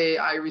 let's say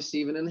I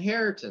receive an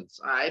inheritance.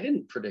 I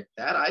didn't predict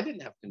that. I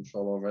didn't have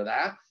control over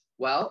that.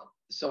 Well,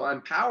 so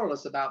I'm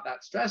powerless about that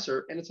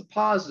stressor, and it's a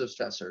positive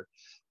stressor.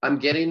 I'm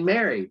getting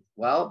married.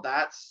 Well,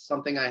 that's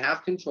something I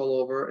have control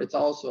over. It's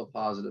also a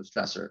positive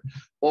stressor.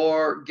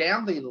 Or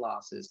gambling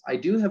losses. I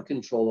do have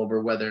control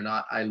over whether or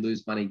not I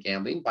lose money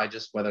gambling by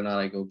just whether or not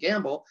I go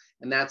gamble,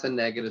 and that's a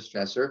negative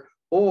stressor.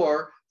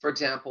 Or, for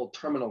example,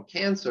 terminal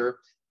cancer.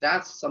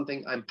 That's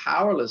something I'm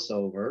powerless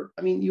over.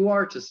 I mean, you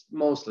are just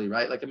mostly,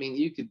 right? Like, I mean,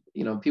 you could,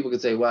 people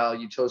could say, well,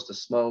 you chose to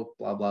smoke,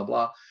 blah, blah,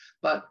 blah.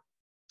 But,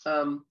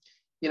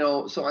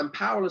 so I'm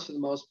powerless for the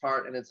most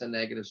part, and it's a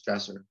negative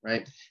stressor,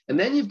 right? And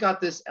then you've got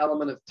this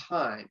element of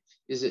time.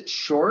 Is it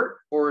short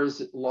or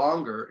is it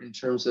longer in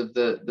terms of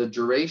the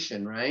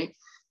duration, right?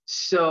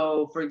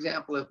 So, for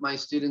example, if my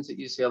students at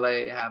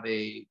UCLA have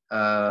a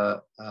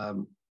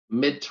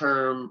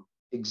midterm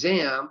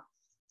exam,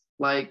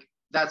 like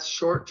that's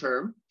short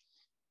term.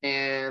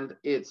 And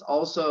it's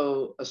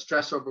also a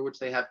stress over which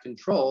they have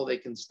control. They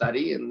can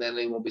study and then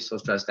they won't be so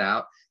stressed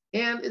out.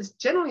 And it's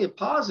generally a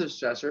positive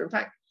stressor. In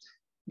fact,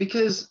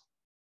 because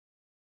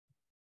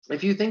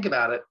if you think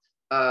about it,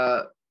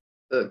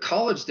 the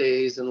college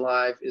days in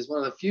life is one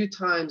of the few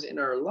times in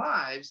our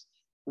lives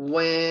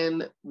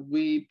when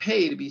we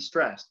pay to be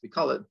stressed. We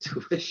call it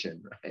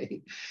tuition,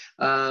 right?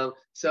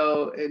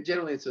 So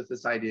generally it's with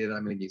this idea that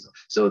I'm going to give.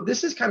 So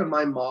this is kind of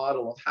my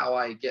model of how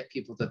I get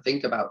people to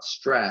think about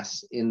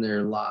stress in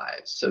their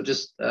lives. So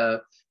just,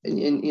 and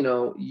you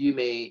know, you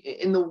may,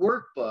 in the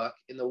workbook,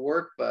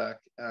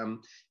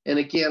 and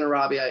again,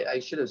 Robbie, I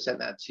should have sent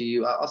that to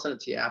you. I'll send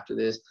it to you after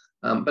this.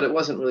 But it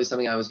wasn't really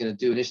something I was going to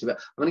do initially.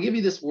 But I'm going to give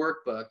you this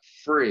workbook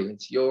free.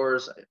 It's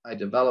yours. I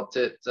developed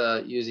it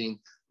using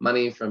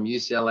money from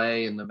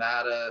UCLA and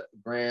Nevada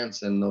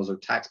grants, and those are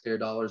taxpayer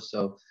dollars.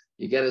 So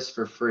you get this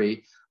for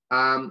free.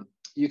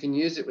 You can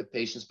use it with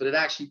patients, but it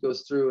actually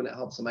goes through and it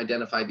helps them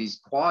identify these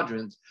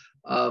quadrants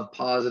of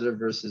positive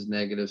versus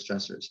negative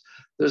stressors.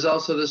 There's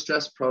also the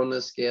stress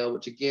proneness scale,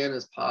 which again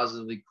is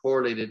positively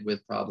correlated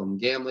with problem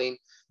gambling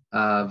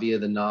via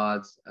the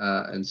nods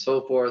and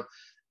so forth.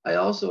 I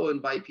also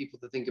invite people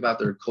to think about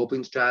their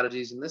coping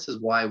strategies. And this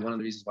is why one of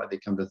the reasons why they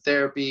come to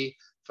therapy,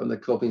 from the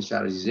coping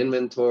strategies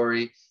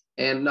inventory.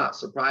 And not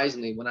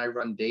surprisingly, when I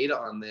run data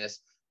on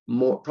this,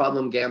 more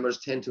problem gamblers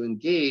tend to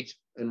engage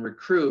and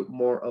recruit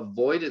more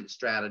avoidance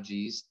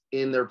strategies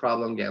in their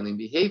problem gambling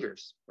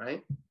behaviors,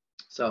 right?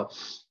 So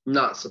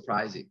not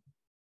surprising.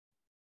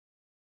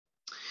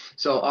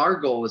 So our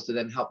goal is to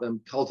then help them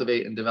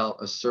cultivate and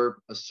develop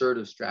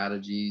assertive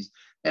strategies.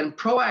 And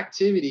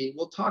proactivity,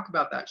 we'll talk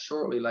about that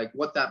shortly, like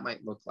what that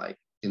might look like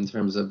in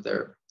terms of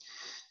their.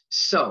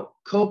 So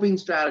coping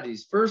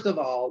strategies. First of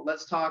all,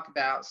 let's talk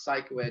about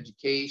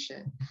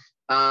psychoeducation.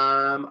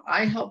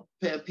 I help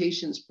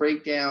patients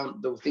break down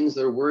the things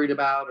they're worried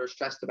about or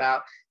stressed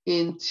about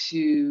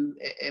into,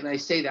 and I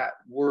say that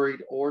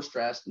worried or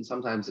stressed, and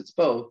sometimes it's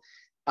both,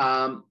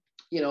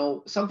 you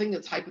know, something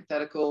that's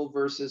hypothetical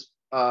versus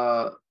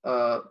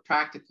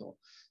practical.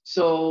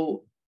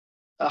 So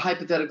a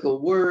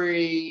hypothetical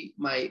worry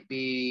might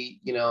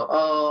be, you know,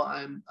 oh,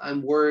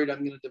 I'm worried I'm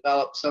going to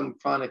develop some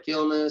chronic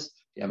illness. Do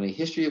you have any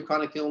history of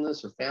chronic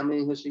illness or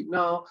family history?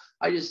 No,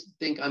 I just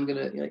think I'm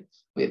going to, like,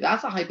 wait,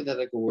 that's a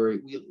hypothetical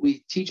worry.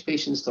 We teach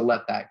patients to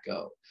let that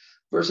go.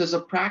 Versus a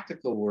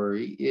practical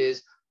worry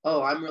is,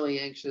 oh, I'm really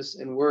anxious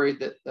and worried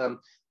that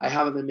I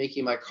haven't been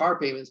making my car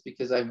payments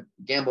because I've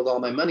gambled all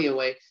my money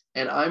away.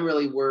 And I'm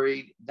really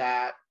worried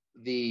that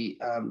the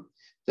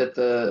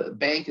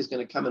bank is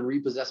going to come and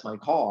repossess my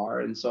car.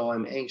 And so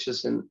I'm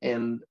anxious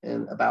and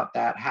about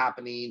that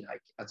happening.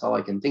 That's all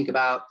I can think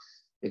about,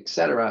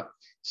 etc.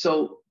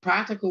 So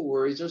practical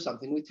worries are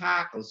something we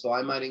tackle. So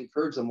I might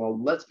encourage them, well,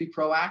 let's be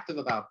proactive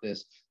about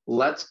this.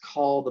 Let's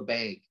call the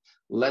bank.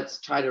 Let's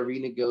try to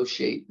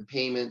renegotiate the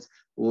payments.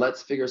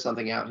 Let's figure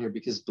something out here,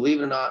 because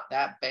believe it or not,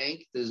 that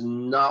bank does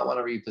not want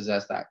to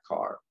repossess that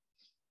car.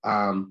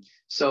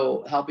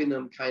 So helping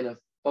them kind of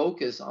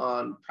focus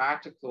on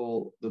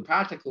the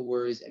practical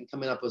worries and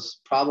coming up with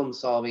problem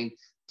solving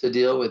to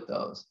deal with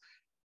those.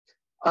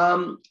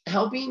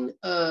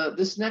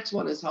 This next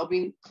one is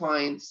helping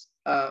clients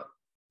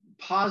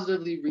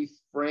positively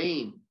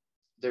reframe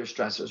their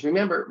stressors.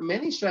 Remember,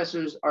 many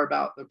stressors are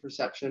about the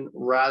perception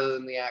rather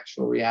than the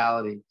actual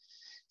reality.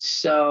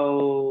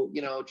 So,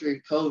 you know,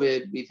 during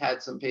COVID, we've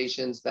had some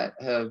patients that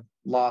have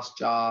lost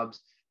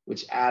jobs,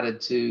 which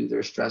added to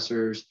their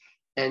stressors.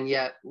 And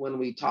yet when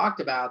we talked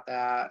about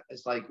that,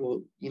 it's like,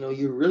 well, you know,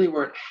 you really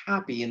weren't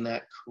happy in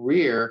that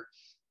career.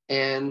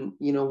 And,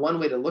 you know, one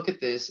way to look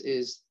at this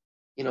is,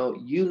 you know,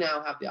 you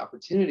now have the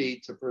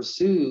opportunity to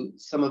pursue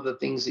some of the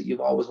things that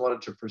you've always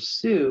wanted to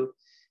pursue.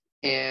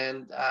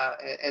 And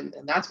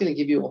that's going to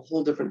give you a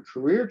whole different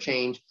career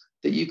change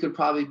that you could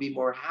probably be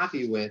more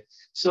happy with.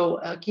 So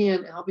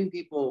again, helping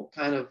people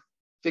kind of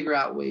figure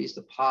out ways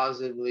to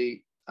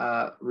positively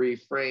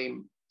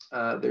reframe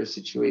their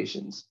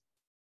situations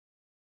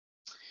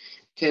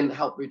can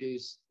help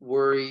reduce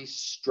worry,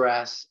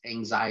 stress,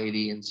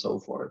 anxiety, and so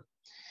forth.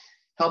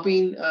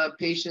 Helping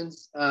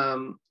patients,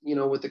 you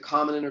know, with the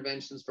common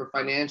interventions for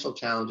financial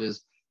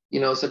challenges, you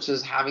know, such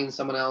as having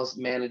someone else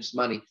manage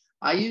money.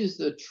 I use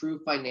the True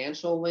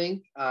Financial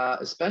link,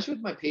 especially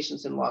with my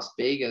patients in Las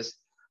Vegas.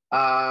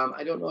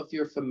 I don't know if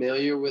you're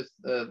familiar with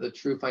the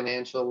True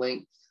Financial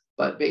link,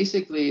 but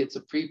basically it's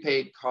a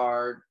prepaid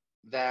card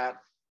that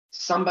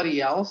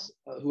somebody else,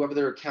 whoever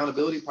their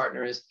accountability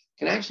partner is,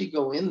 can actually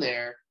go in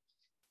there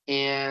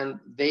and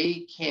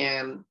they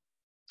can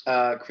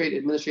create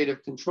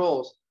administrative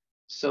controls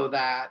so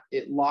that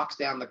it locks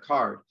down the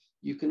card.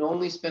 You can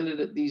only spend it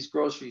at these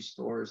grocery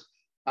stores.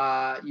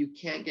 You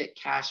can't get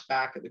cash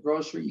back at the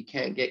grocery. You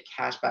can't get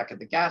cash back at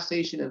the gas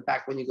station. In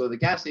fact, when you go to the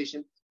gas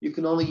station, you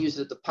can only use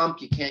it at the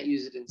pump. You can't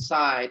use it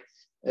inside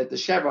at the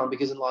Chevron,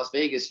 because in Las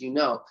Vegas, you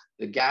know,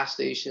 the gas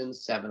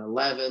stations,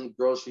 7-Eleven,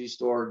 grocery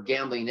store,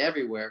 gambling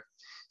everywhere.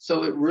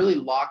 So it really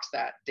locks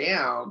that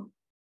down.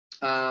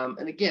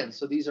 And again,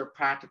 so these are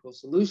practical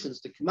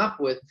solutions to come up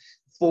with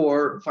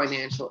for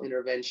financial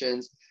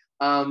interventions,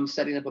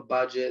 setting up a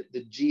budget,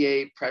 the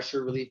GA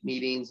pressure relief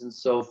meetings, and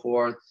so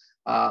forth.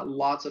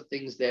 Lots of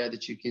things there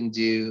that you can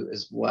do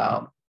as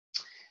well.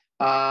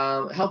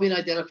 Helping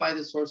identify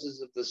the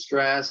sources of the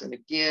stress. And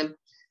again,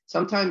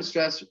 Sometimes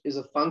stress is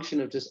a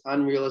function of just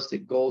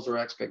unrealistic goals or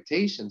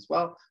expectations.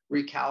 Well,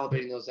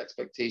 recalibrating those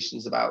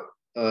expectations about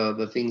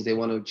the things they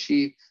want to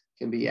achieve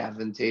can be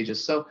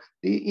advantageous. So,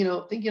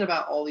 thinking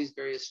about all these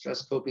various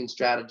stress coping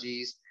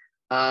strategies,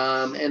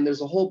 and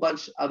there's a whole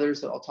bunch of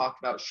others that I'll talk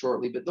about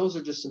shortly, but those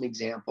are just some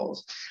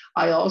examples.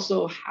 I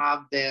also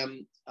have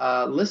them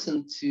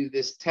listen to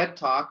this TED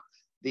Talk,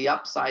 The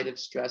Upside of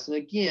Stress. And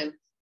again,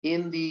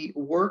 in the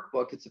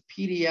workbook, it's a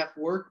PDF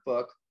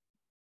workbook,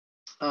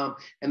 and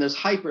there's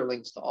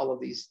hyperlinks to all of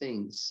these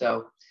things.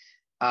 So,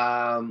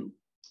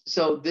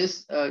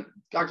 this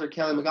Dr.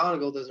 Kelly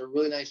McGonigal does a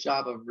really nice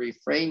job of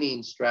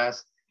reframing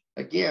stress.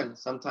 Again,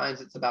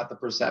 sometimes it's about the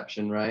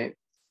perception, right?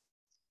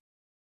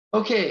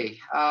 Okay,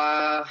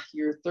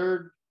 your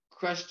third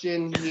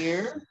question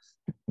here.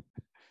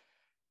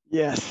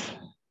 Yes,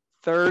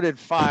 third and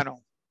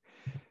final.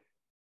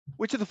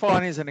 Which of the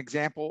following is an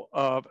example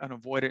of an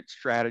avoidance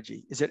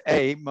strategy? Is it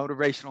A,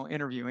 motivational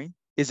interviewing?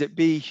 Is it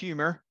B,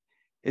 humor?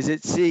 Is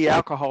it C,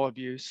 alcohol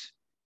abuse?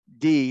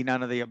 D,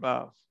 none of the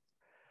above?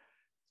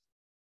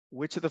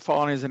 Which of the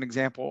following is an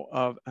example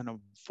of an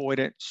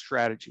avoidance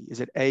strategy?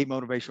 Is it A,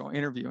 motivational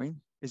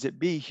interviewing? Is it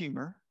B,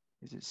 humor?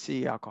 Is it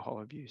C,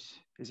 alcohol abuse?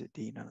 Is it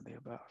D, none of the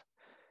above?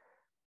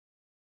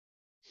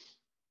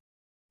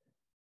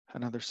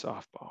 Another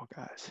softball,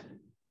 guys.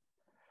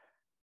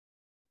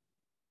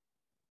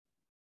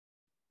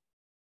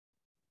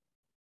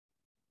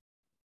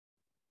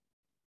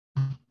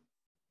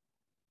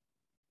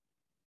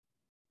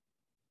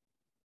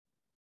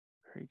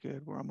 Very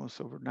good. We're almost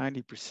over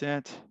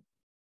 90%.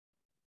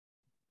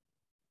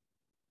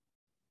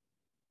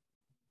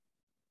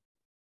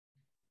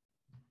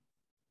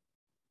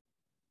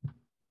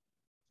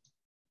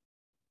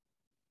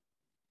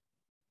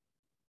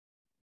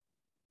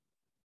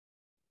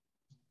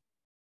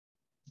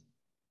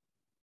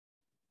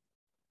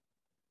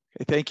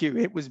 Okay, thank you.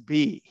 It was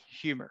B,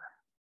 humor.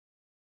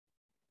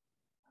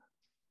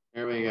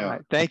 There we go.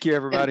 Right, thank you,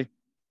 everybody.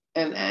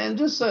 And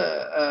just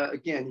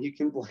again, you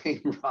can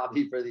blame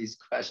Robbie for these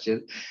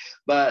questions,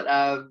 but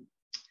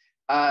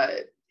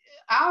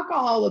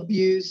alcohol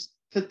abuse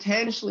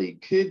potentially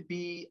could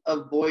be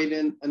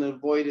an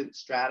avoidance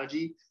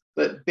strategy,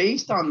 but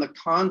based on the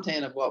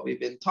content of what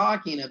we've been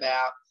talking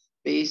about,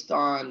 based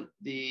on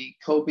the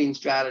coping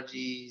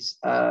strategies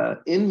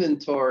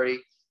inventory,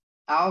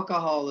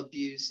 alcohol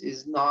abuse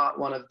is not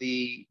one of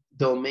the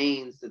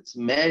domains that's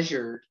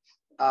measured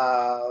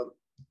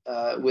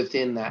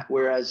within that,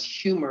 whereas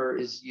humor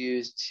is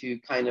used to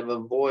kind of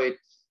avoid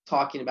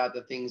talking about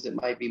the things that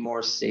might be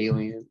more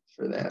salient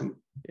for them.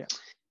 Yeah.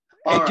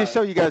 And just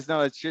so you guys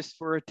know, it's just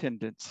for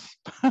attendance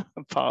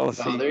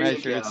policy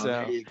measure.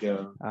 There you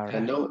go. All right.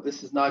 And no,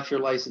 this is not your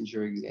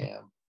licensure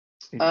exam.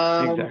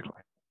 Exactly.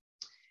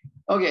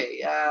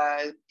 Okay.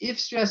 If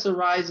stress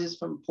arises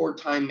from poor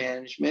time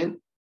management,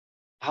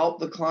 help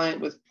the client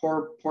with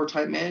poor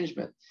time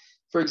management.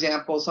 For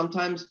example,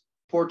 sometimes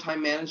poor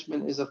time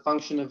management is a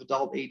function of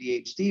adult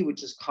ADHD,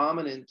 which is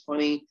common in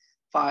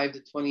 25 to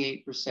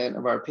 28%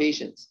 of our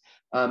patients.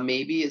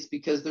 Maybe it's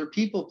because they're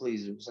people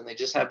pleasers and they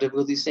just have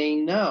difficulty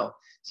saying no.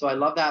 So I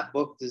love that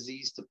book,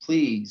 Disease to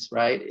Please,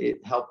 right?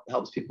 It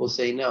helps people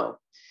say no.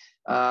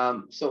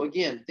 So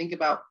again, think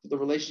about the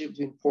relationship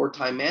between poor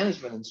time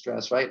management and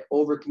stress, right?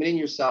 Overcommitting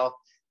yourself,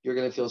 you're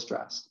going to feel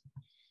stressed.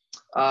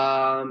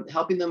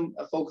 Helping them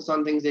focus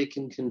on things they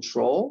can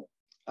control.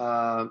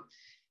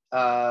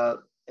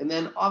 And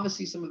then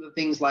obviously some of the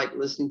things like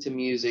listening to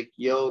music,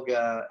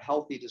 yoga,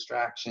 healthy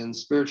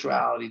distractions,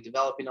 spirituality,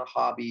 developing a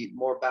hobby,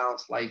 more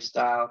balanced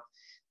lifestyle.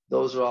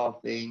 Those are all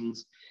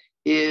things.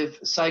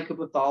 If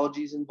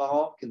psychopathology is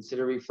involved,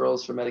 consider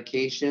referrals for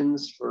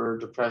medications for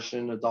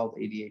depression, adult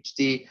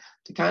ADHD,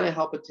 to kind of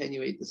help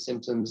attenuate the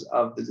symptoms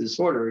of the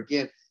disorder.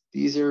 Again,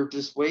 these are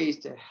just ways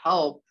to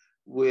help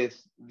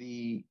with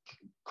the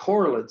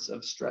correlates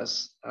of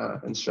stress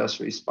and stress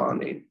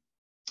responding.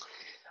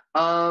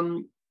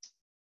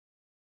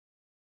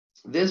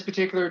 This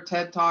particular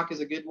TED Talk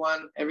is a good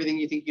one. Everything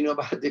you think you know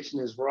about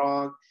addiction is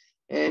wrong.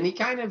 And he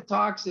kind of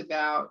talks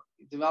about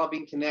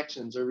developing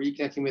connections or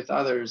reconnecting with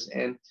others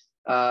and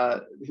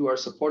who are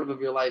supportive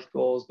of your life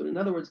goals. But in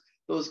other words,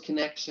 those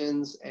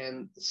connections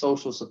and the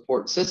social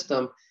support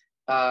system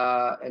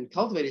and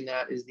cultivating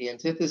that is the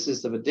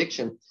antithesis of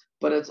addiction.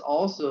 But it's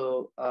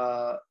also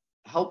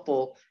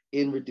helpful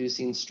in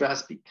reducing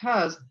stress,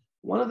 because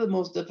one of the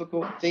most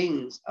difficult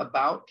things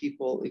about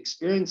people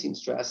experiencing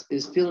stress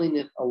is feeling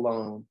it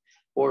alone,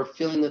 or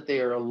feeling that they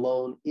are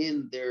alone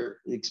in their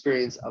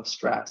experience of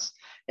stress.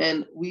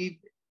 And we've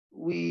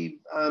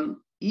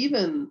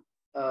even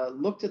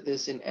looked at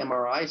this in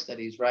MRI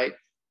studies, right?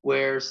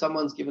 Where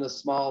someone's given a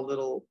small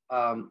little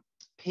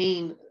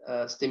pain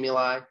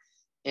stimuli,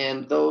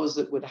 and those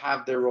that would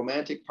have their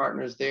romantic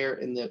partners there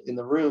in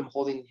the room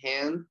holding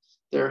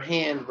their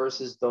hand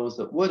versus those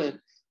that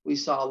wouldn't, we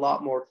saw a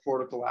lot more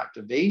cortical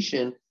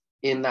activation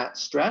in that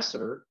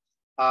stressor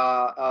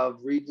of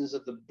regions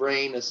of the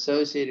brain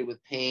associated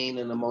with pain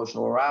and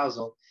emotional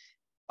arousal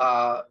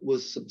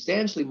was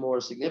substantially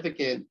more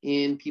significant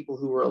in people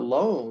who were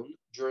alone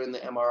during the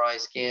MRI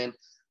scan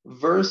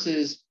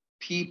versus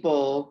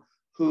people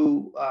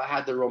who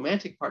had the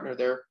romantic partner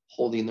there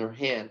holding their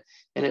hand.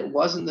 And it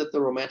wasn't that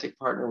the romantic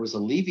partner was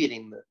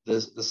alleviating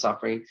the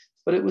suffering,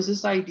 but it was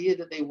this idea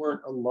that they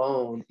weren't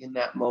alone in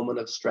that moment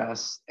of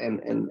stress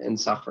and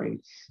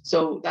suffering.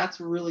 So that's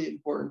really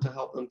important to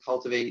help them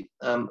cultivate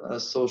a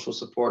social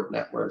support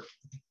network.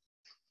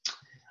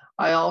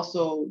 I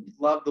also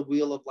love the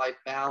Wheel of Life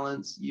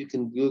Balance. You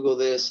can Google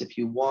this if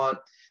you want.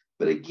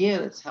 But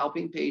again, it's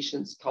helping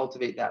patients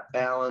cultivate that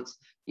balance.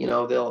 You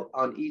know, they'll,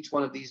 on each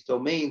one of these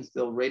domains,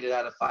 they'll rate it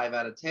out of 5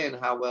 out of 10,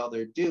 how well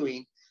they're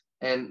doing.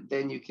 And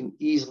then you can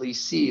easily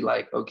see,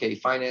 like, okay,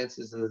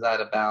 finances is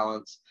out of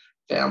balance,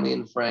 family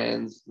and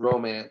friends,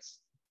 romance.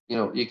 You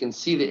know, you can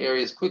see the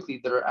areas quickly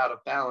that are out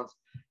of balance,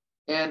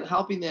 and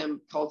helping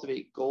them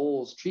cultivate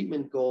goals,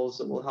 treatment goals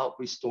that will help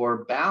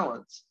restore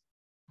balance.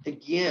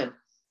 Again,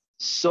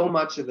 so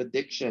much of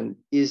addiction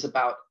is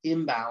about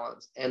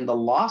imbalance and the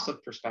loss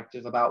of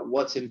perspective about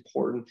what's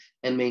important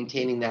and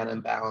maintaining that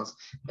imbalance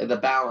and the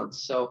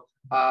balance. So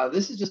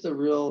this is just a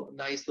real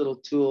nice little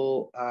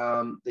tool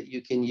that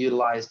you can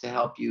utilize to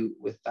help you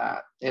with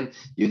that. And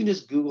you can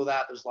just Google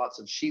that. There's lots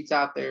of sheets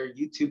out there,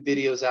 YouTube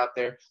videos out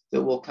there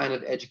that will kind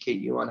of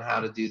educate you on how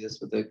to do this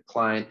with a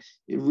client.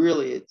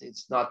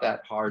 It's not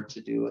that hard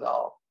to do at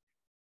all.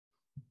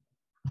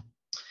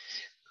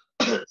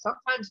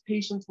 Sometimes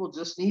patients will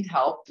just need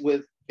help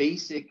with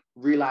basic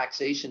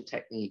relaxation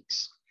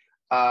techniques,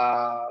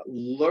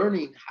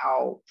 learning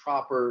how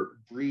proper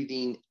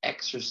breathing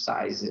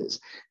exercises.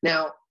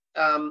 Now,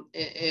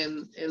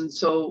 and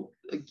so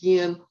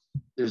again,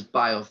 there's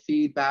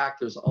biofeedback,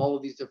 there's all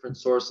of these different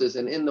sources.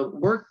 And in the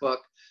workbook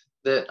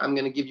that I'm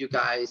going to give you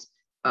guys,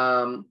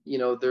 you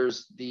know,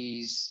 there's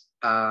these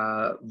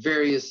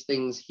various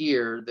things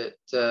here that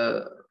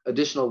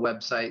additional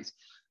websites.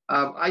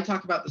 I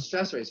talk about the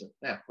stress eraser.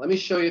 Now, let me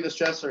show you the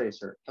stress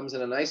eraser. It comes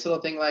in a nice little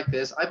thing like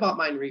this. I bought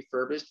mine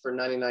refurbished for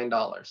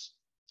 $99,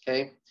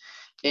 okay?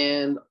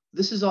 And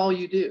this is all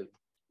you do.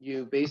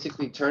 You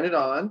basically turn it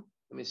on.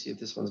 Let me see if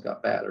this one's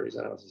got batteries. I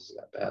don't know if this has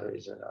got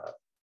batteries or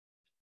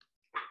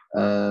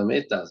not.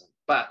 It doesn't.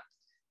 But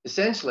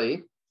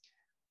essentially,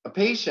 a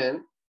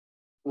patient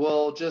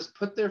will just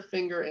put their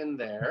finger in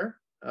there,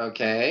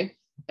 okay?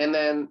 And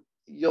then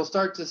you'll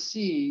start to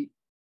see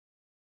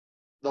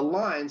the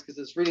lines because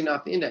it's reading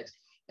off the index.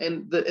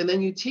 And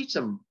then you teach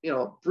them, you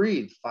know,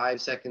 breathe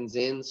 5 seconds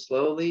in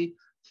slowly,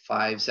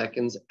 5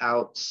 seconds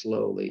out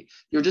slowly.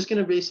 You're just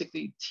going to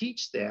basically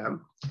teach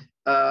them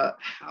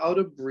how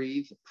to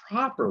breathe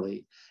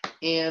properly.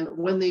 And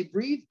when they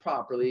breathe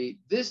properly,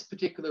 this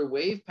particular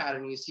wave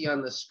pattern you see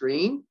on the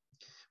screen,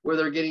 where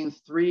they're getting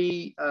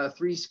three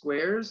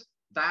squares,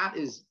 that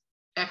is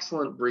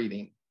excellent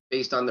breathing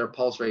based on their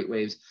pulse rate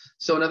waves.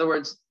 So in other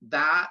words,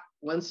 that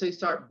once they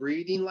start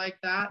breathing like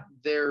that,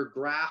 their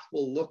graph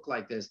will look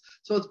like this.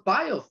 So it's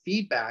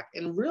biofeedback.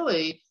 And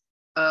really,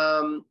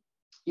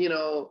 you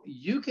know,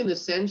 you can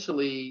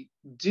essentially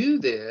do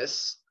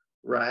this,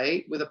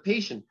 right, with a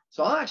patient.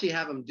 So I'll actually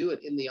have them do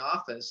it in the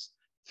office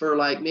for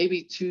like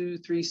maybe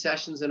 2-3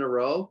 sessions in a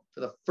row.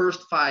 For the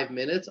first 5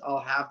 minutes,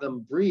 I'll have them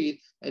breathe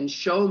and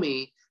show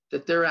me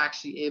that they're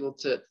actually able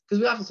to,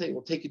 because we often say,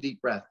 well, take a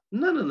deep breath.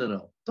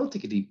 No. Don't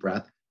take a deep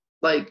breath.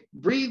 Like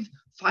breathe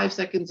 5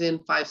 seconds in,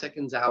 5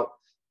 seconds out,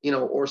 you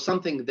know, or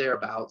something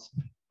thereabouts.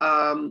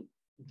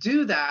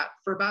 Do that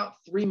for about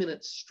 3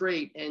 minutes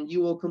straight, and you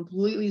will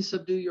completely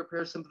subdue your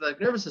parasympathetic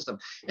nervous system.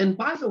 And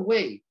by the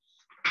way,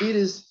 it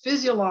is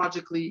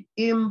physiologically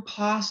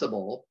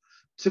impossible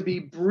to be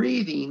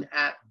breathing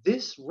at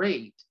this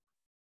rate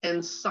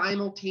and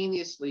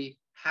simultaneously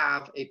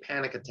have a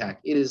panic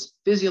attack. It is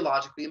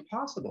physiologically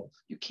impossible.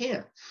 You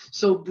can't.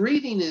 So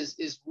breathing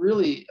is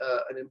really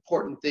an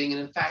important thing.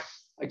 And in fact,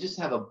 I just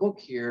have a book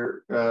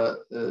here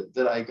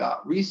that I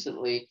got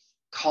recently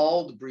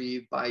called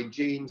Breathe by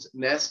James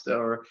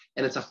Nestor,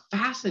 and it's a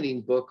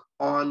fascinating book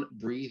on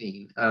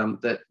breathing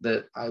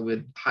that I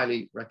would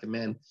highly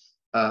recommend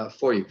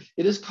for you.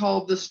 It is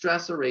called The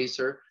Stress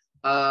Eraser,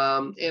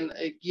 and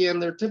again,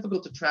 they're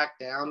difficult to track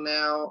down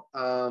now.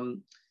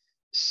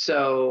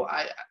 So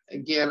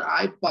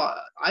I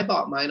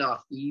bought mine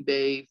off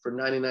eBay for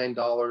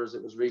 $99.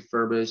 It was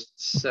refurbished.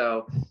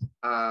 So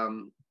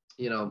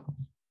you know,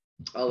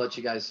 I'll let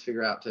you guys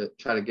figure out to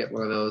try to get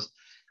one of those.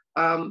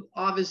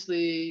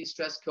 Obviously,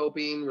 stress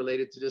coping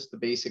related to just the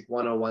basic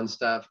 101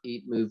 stuff: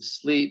 eat, move,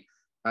 sleep.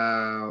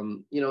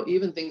 You know,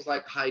 even things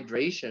like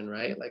hydration,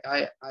 right? Like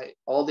I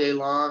all day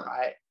long,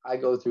 I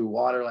go through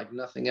water like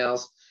nothing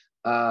else.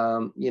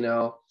 You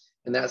know,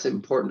 and that's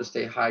important to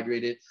stay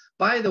hydrated.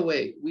 By the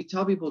way, we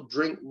tell people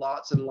drink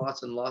lots and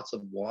lots and lots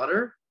of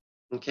water.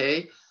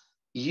 Okay.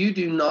 You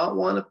do not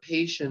want a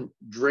patient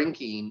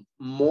drinking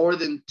more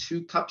than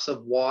 2 cups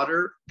of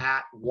water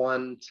at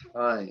one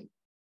time.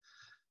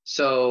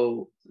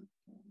 So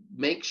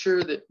make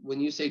sure that when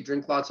you say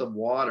drink lots of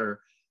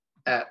water,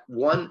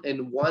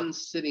 in one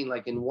sitting,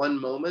 like in one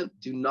moment,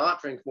 do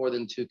not drink more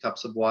than 2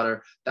 cups of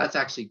water. That's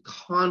actually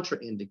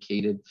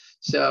contraindicated.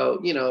 So,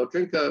 you know,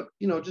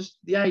 just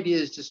the idea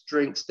is just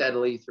drink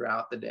steadily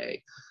throughout the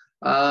day.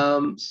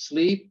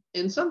 Sleep,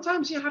 and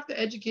sometimes you have to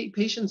educate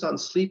patients on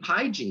sleep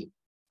hygiene,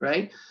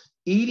 right?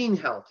 Eating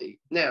healthy.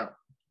 Now,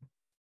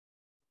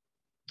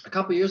 a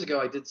couple of years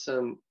ago, I did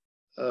some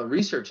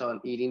research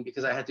on eating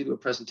because I had to do a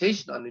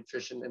presentation on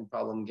nutrition and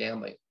problem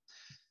gambling.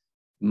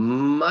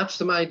 Much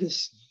to my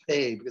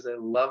dismay, because I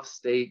love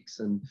steaks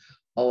and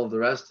all of the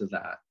rest of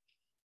that,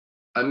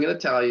 I'm going to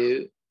tell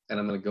you, and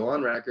I'm going to go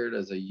on record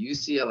as a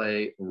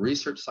UCLA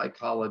research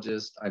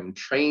psychologist. I'm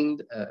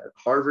trained at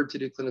Harvard to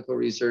do clinical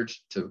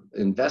research, to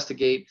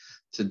investigate,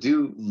 to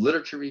do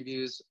literature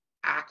reviews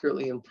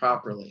accurately and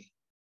properly.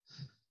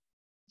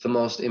 The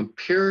most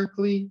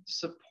empirically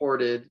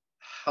supported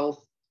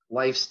health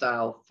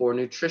lifestyle for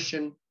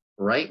nutrition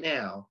right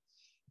now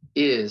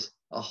is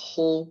a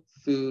whole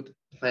food,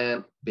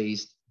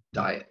 plant-based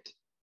diet.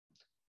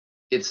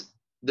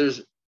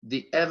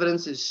 The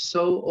evidence is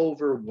so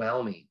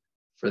overwhelming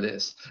for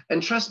this.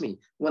 And trust me,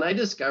 when I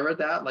discovered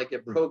that, like,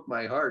 it broke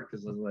my heart,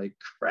 because I was like,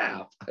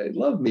 crap, I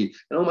love meat.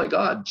 And oh my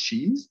God,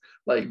 cheese?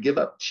 Like, give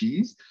up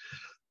cheese?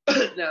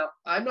 Now,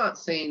 I'm not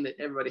saying that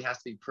everybody has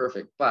to be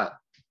perfect, but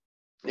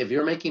if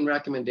you're making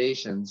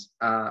recommendations,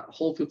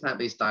 whole food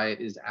plant-based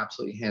diet is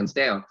absolutely hands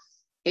down.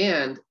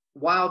 And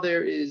while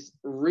there is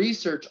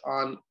research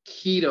on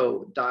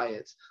keto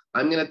diets,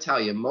 I'm going to tell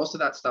you, most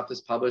of that stuff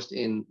is published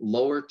in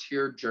lower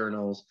tier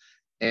journals,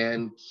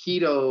 and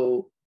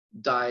keto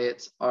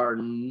diets are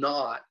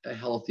not a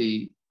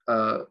healthy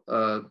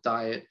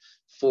diet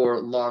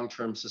for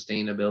long-term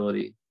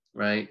sustainability,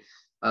 right?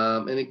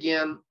 And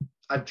again,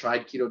 I've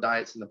tried keto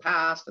diets in the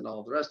past and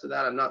all the rest of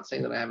that. I'm not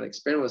saying that I haven't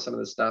experimented with some of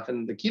this stuff.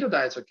 And the keto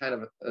diets are kind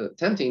of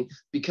tempting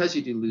because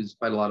you do lose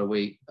quite a lot of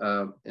weight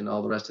and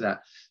all the rest of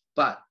that.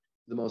 But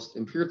the most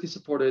empirically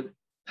supported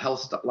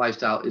health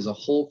lifestyle is a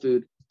whole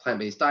food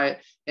plant-based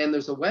diet. And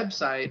there's a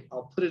website,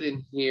 I'll put it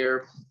in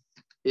here.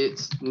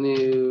 It's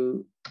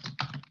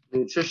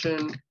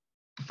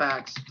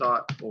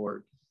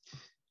nutritionfacts.org.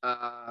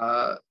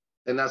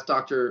 And that's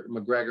Dr.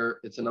 McGregor.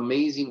 It's an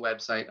amazing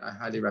website. I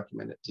highly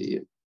recommend it to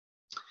you.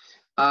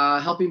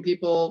 Helping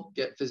people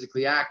get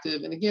physically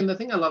active. And again, the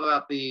thing I love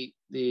about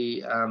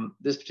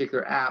this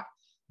particular app,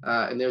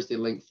 and there's the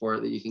link for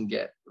it that you can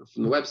get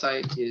from the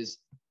website, is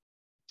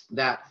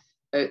that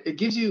it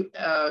gives you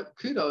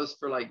kudos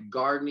for like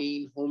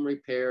gardening, home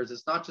repairs.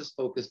 It's not just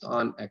focused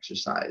on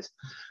exercise.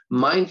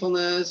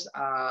 Mindfulness,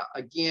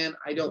 again,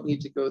 I don't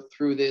need to go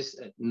through this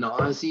ad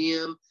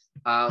nauseum.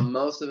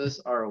 Most of us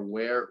are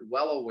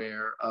well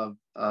aware of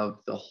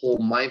the whole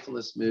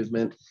mindfulness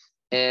movement.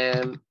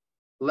 And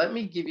let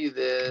me give you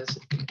this.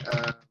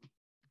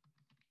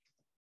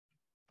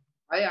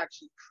 I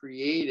actually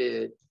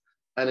created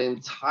an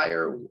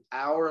entire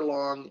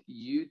hour-long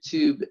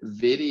YouTube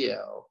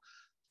video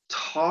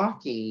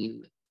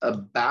talking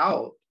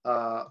about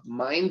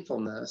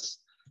mindfulness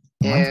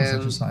and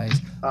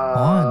exercise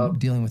on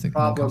dealing with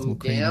problem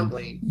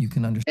gambling. You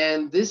can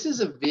understand. And this is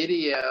a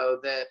video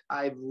that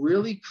I've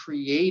really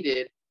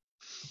created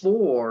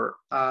for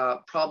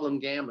problem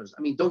gamblers.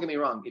 I mean, don't get me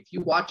wrong. If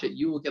you watch it,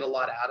 you will get a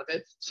lot out of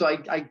it. So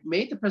I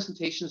made the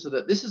presentation so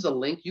that this is a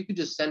link you could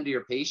just send to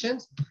your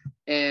patients.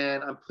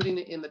 And I'm putting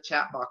it in the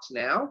chat box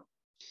now.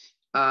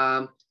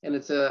 And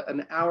it's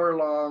an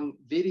hour-long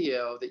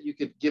video that you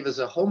could give as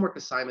a homework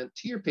assignment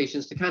to your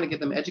patients to kind of get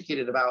them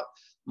educated about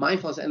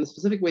mindfulness and the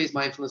specific ways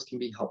mindfulness can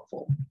be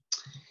helpful.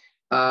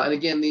 And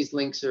again, these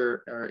links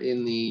are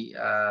in the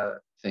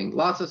thing.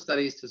 Lots of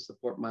studies to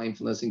support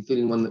mindfulness,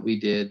 including one that we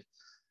did.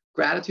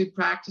 Gratitude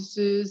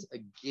practices,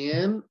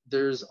 again,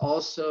 there's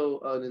also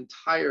an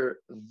entire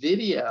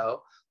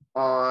video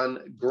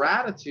on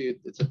gratitude.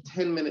 It's a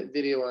 10-minute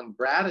video on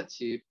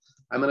gratitude.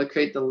 I'm going to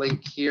create the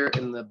link here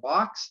in the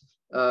box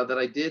that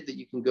I did that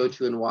you can go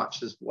to and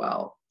watch as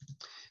well.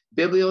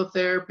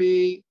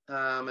 Bibliotherapy,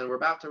 and we're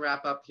about to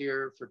wrap up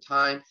here for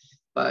time,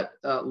 but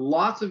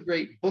lots of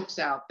great books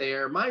out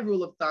there. My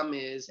rule of thumb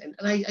is, and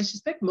I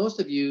suspect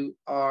most of you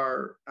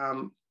are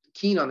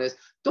keen on this,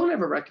 don't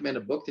ever recommend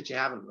a book that you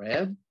haven't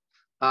read.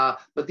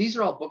 But these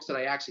are all books that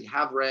I actually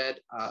have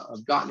read,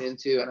 I've gotten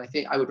into, and I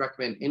think I would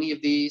recommend any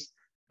of these.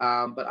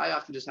 But I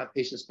often just have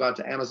patients go out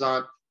to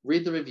Amazon,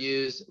 read the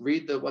reviews,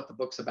 read what the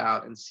book's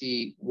about, and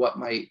see what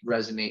might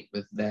resonate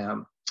with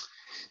them.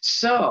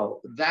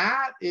 So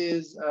that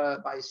is,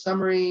 by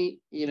summary,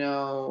 these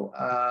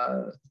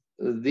are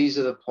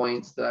the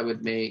points that I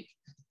would make.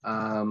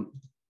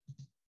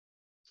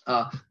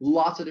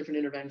 Lots of different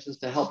interventions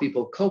to help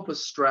people cope with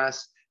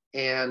stress.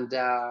 And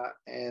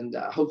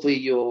hopefully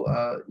you'll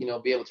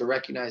be able to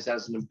recognize that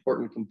as an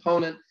important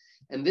component.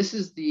 And this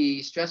is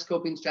the Stress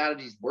Coping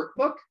Strategies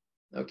Workbook.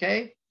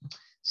 Okay,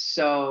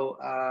 so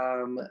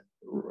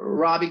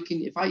Robbie,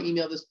 if I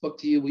email this book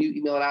to you, will you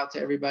email it out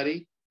to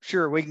everybody?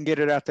 Sure, we can get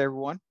it out to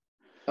everyone.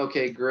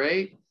 Okay,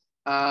 great.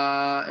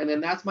 And then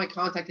that's my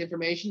contact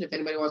information. If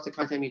anybody wants to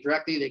contact me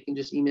directly, they can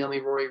just email me,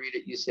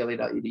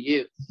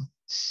 roryreid@ucla.edu.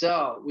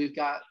 So we've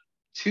got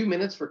 2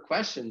 minutes for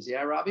questions.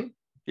 Yeah, Robbie?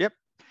 Yep.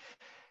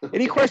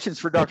 Any questions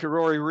for Dr.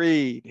 Rory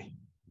Reid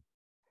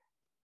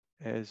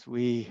as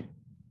we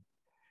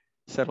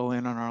settle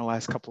in on our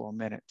last couple of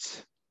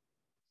minutes?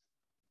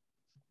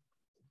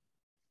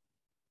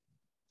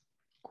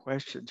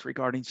 questions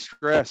regarding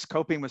stress,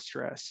 coping with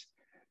stress?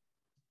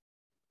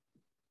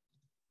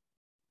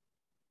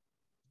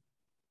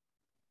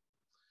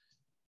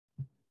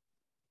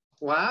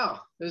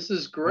 Wow, this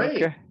is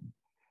great. Okay.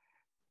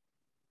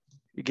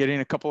 You're getting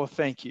a couple of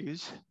thank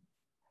yous.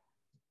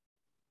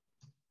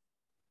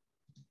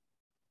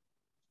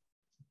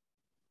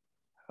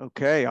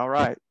 Okay, all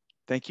right.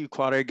 Thank you,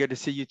 Claudia. Good to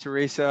see you,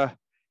 Teresa.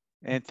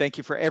 And thank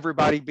you for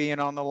everybody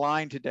being on the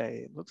line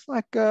today. It looks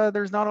like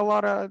there's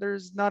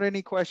not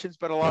any questions,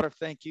 but a lot of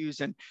thank yous.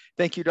 And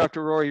thank you,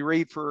 Dr. Rory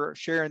Reid, for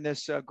sharing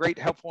this great,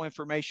 helpful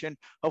information.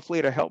 Hopefully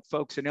it'll help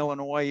folks in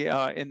Illinois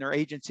in their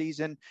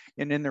agencies and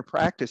in their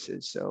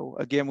practices. So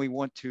again, we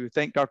want to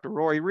thank Dr.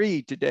 Rory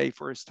Reid today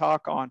for his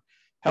talk on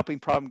helping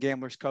problem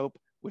gamblers cope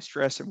with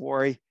stress and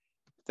worry.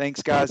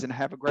 Thanks, guys, and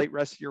have a great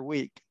rest of your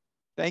week.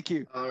 Thank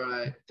you. All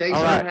right. Thanks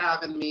for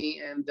having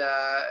me, and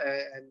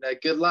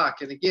good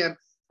luck. And again,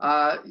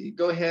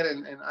 go ahead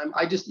and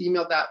I just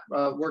emailed that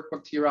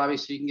workbook to you, Robbie,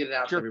 so you can get it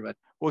out to everybody.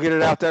 We'll get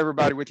it out to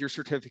everybody with your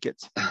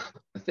certificates.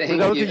 Thank For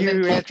those you. of you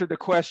who answered the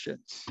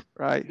questions,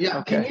 right? Yeah.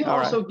 Okay.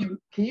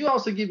 Can you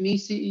also give me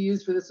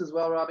CEUs for this as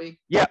well, Robbie?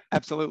 Yeah,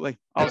 absolutely.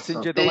 I'll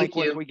send you the link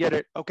once we get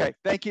it. Okay.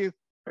 Thank you.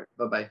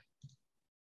 Bye-bye.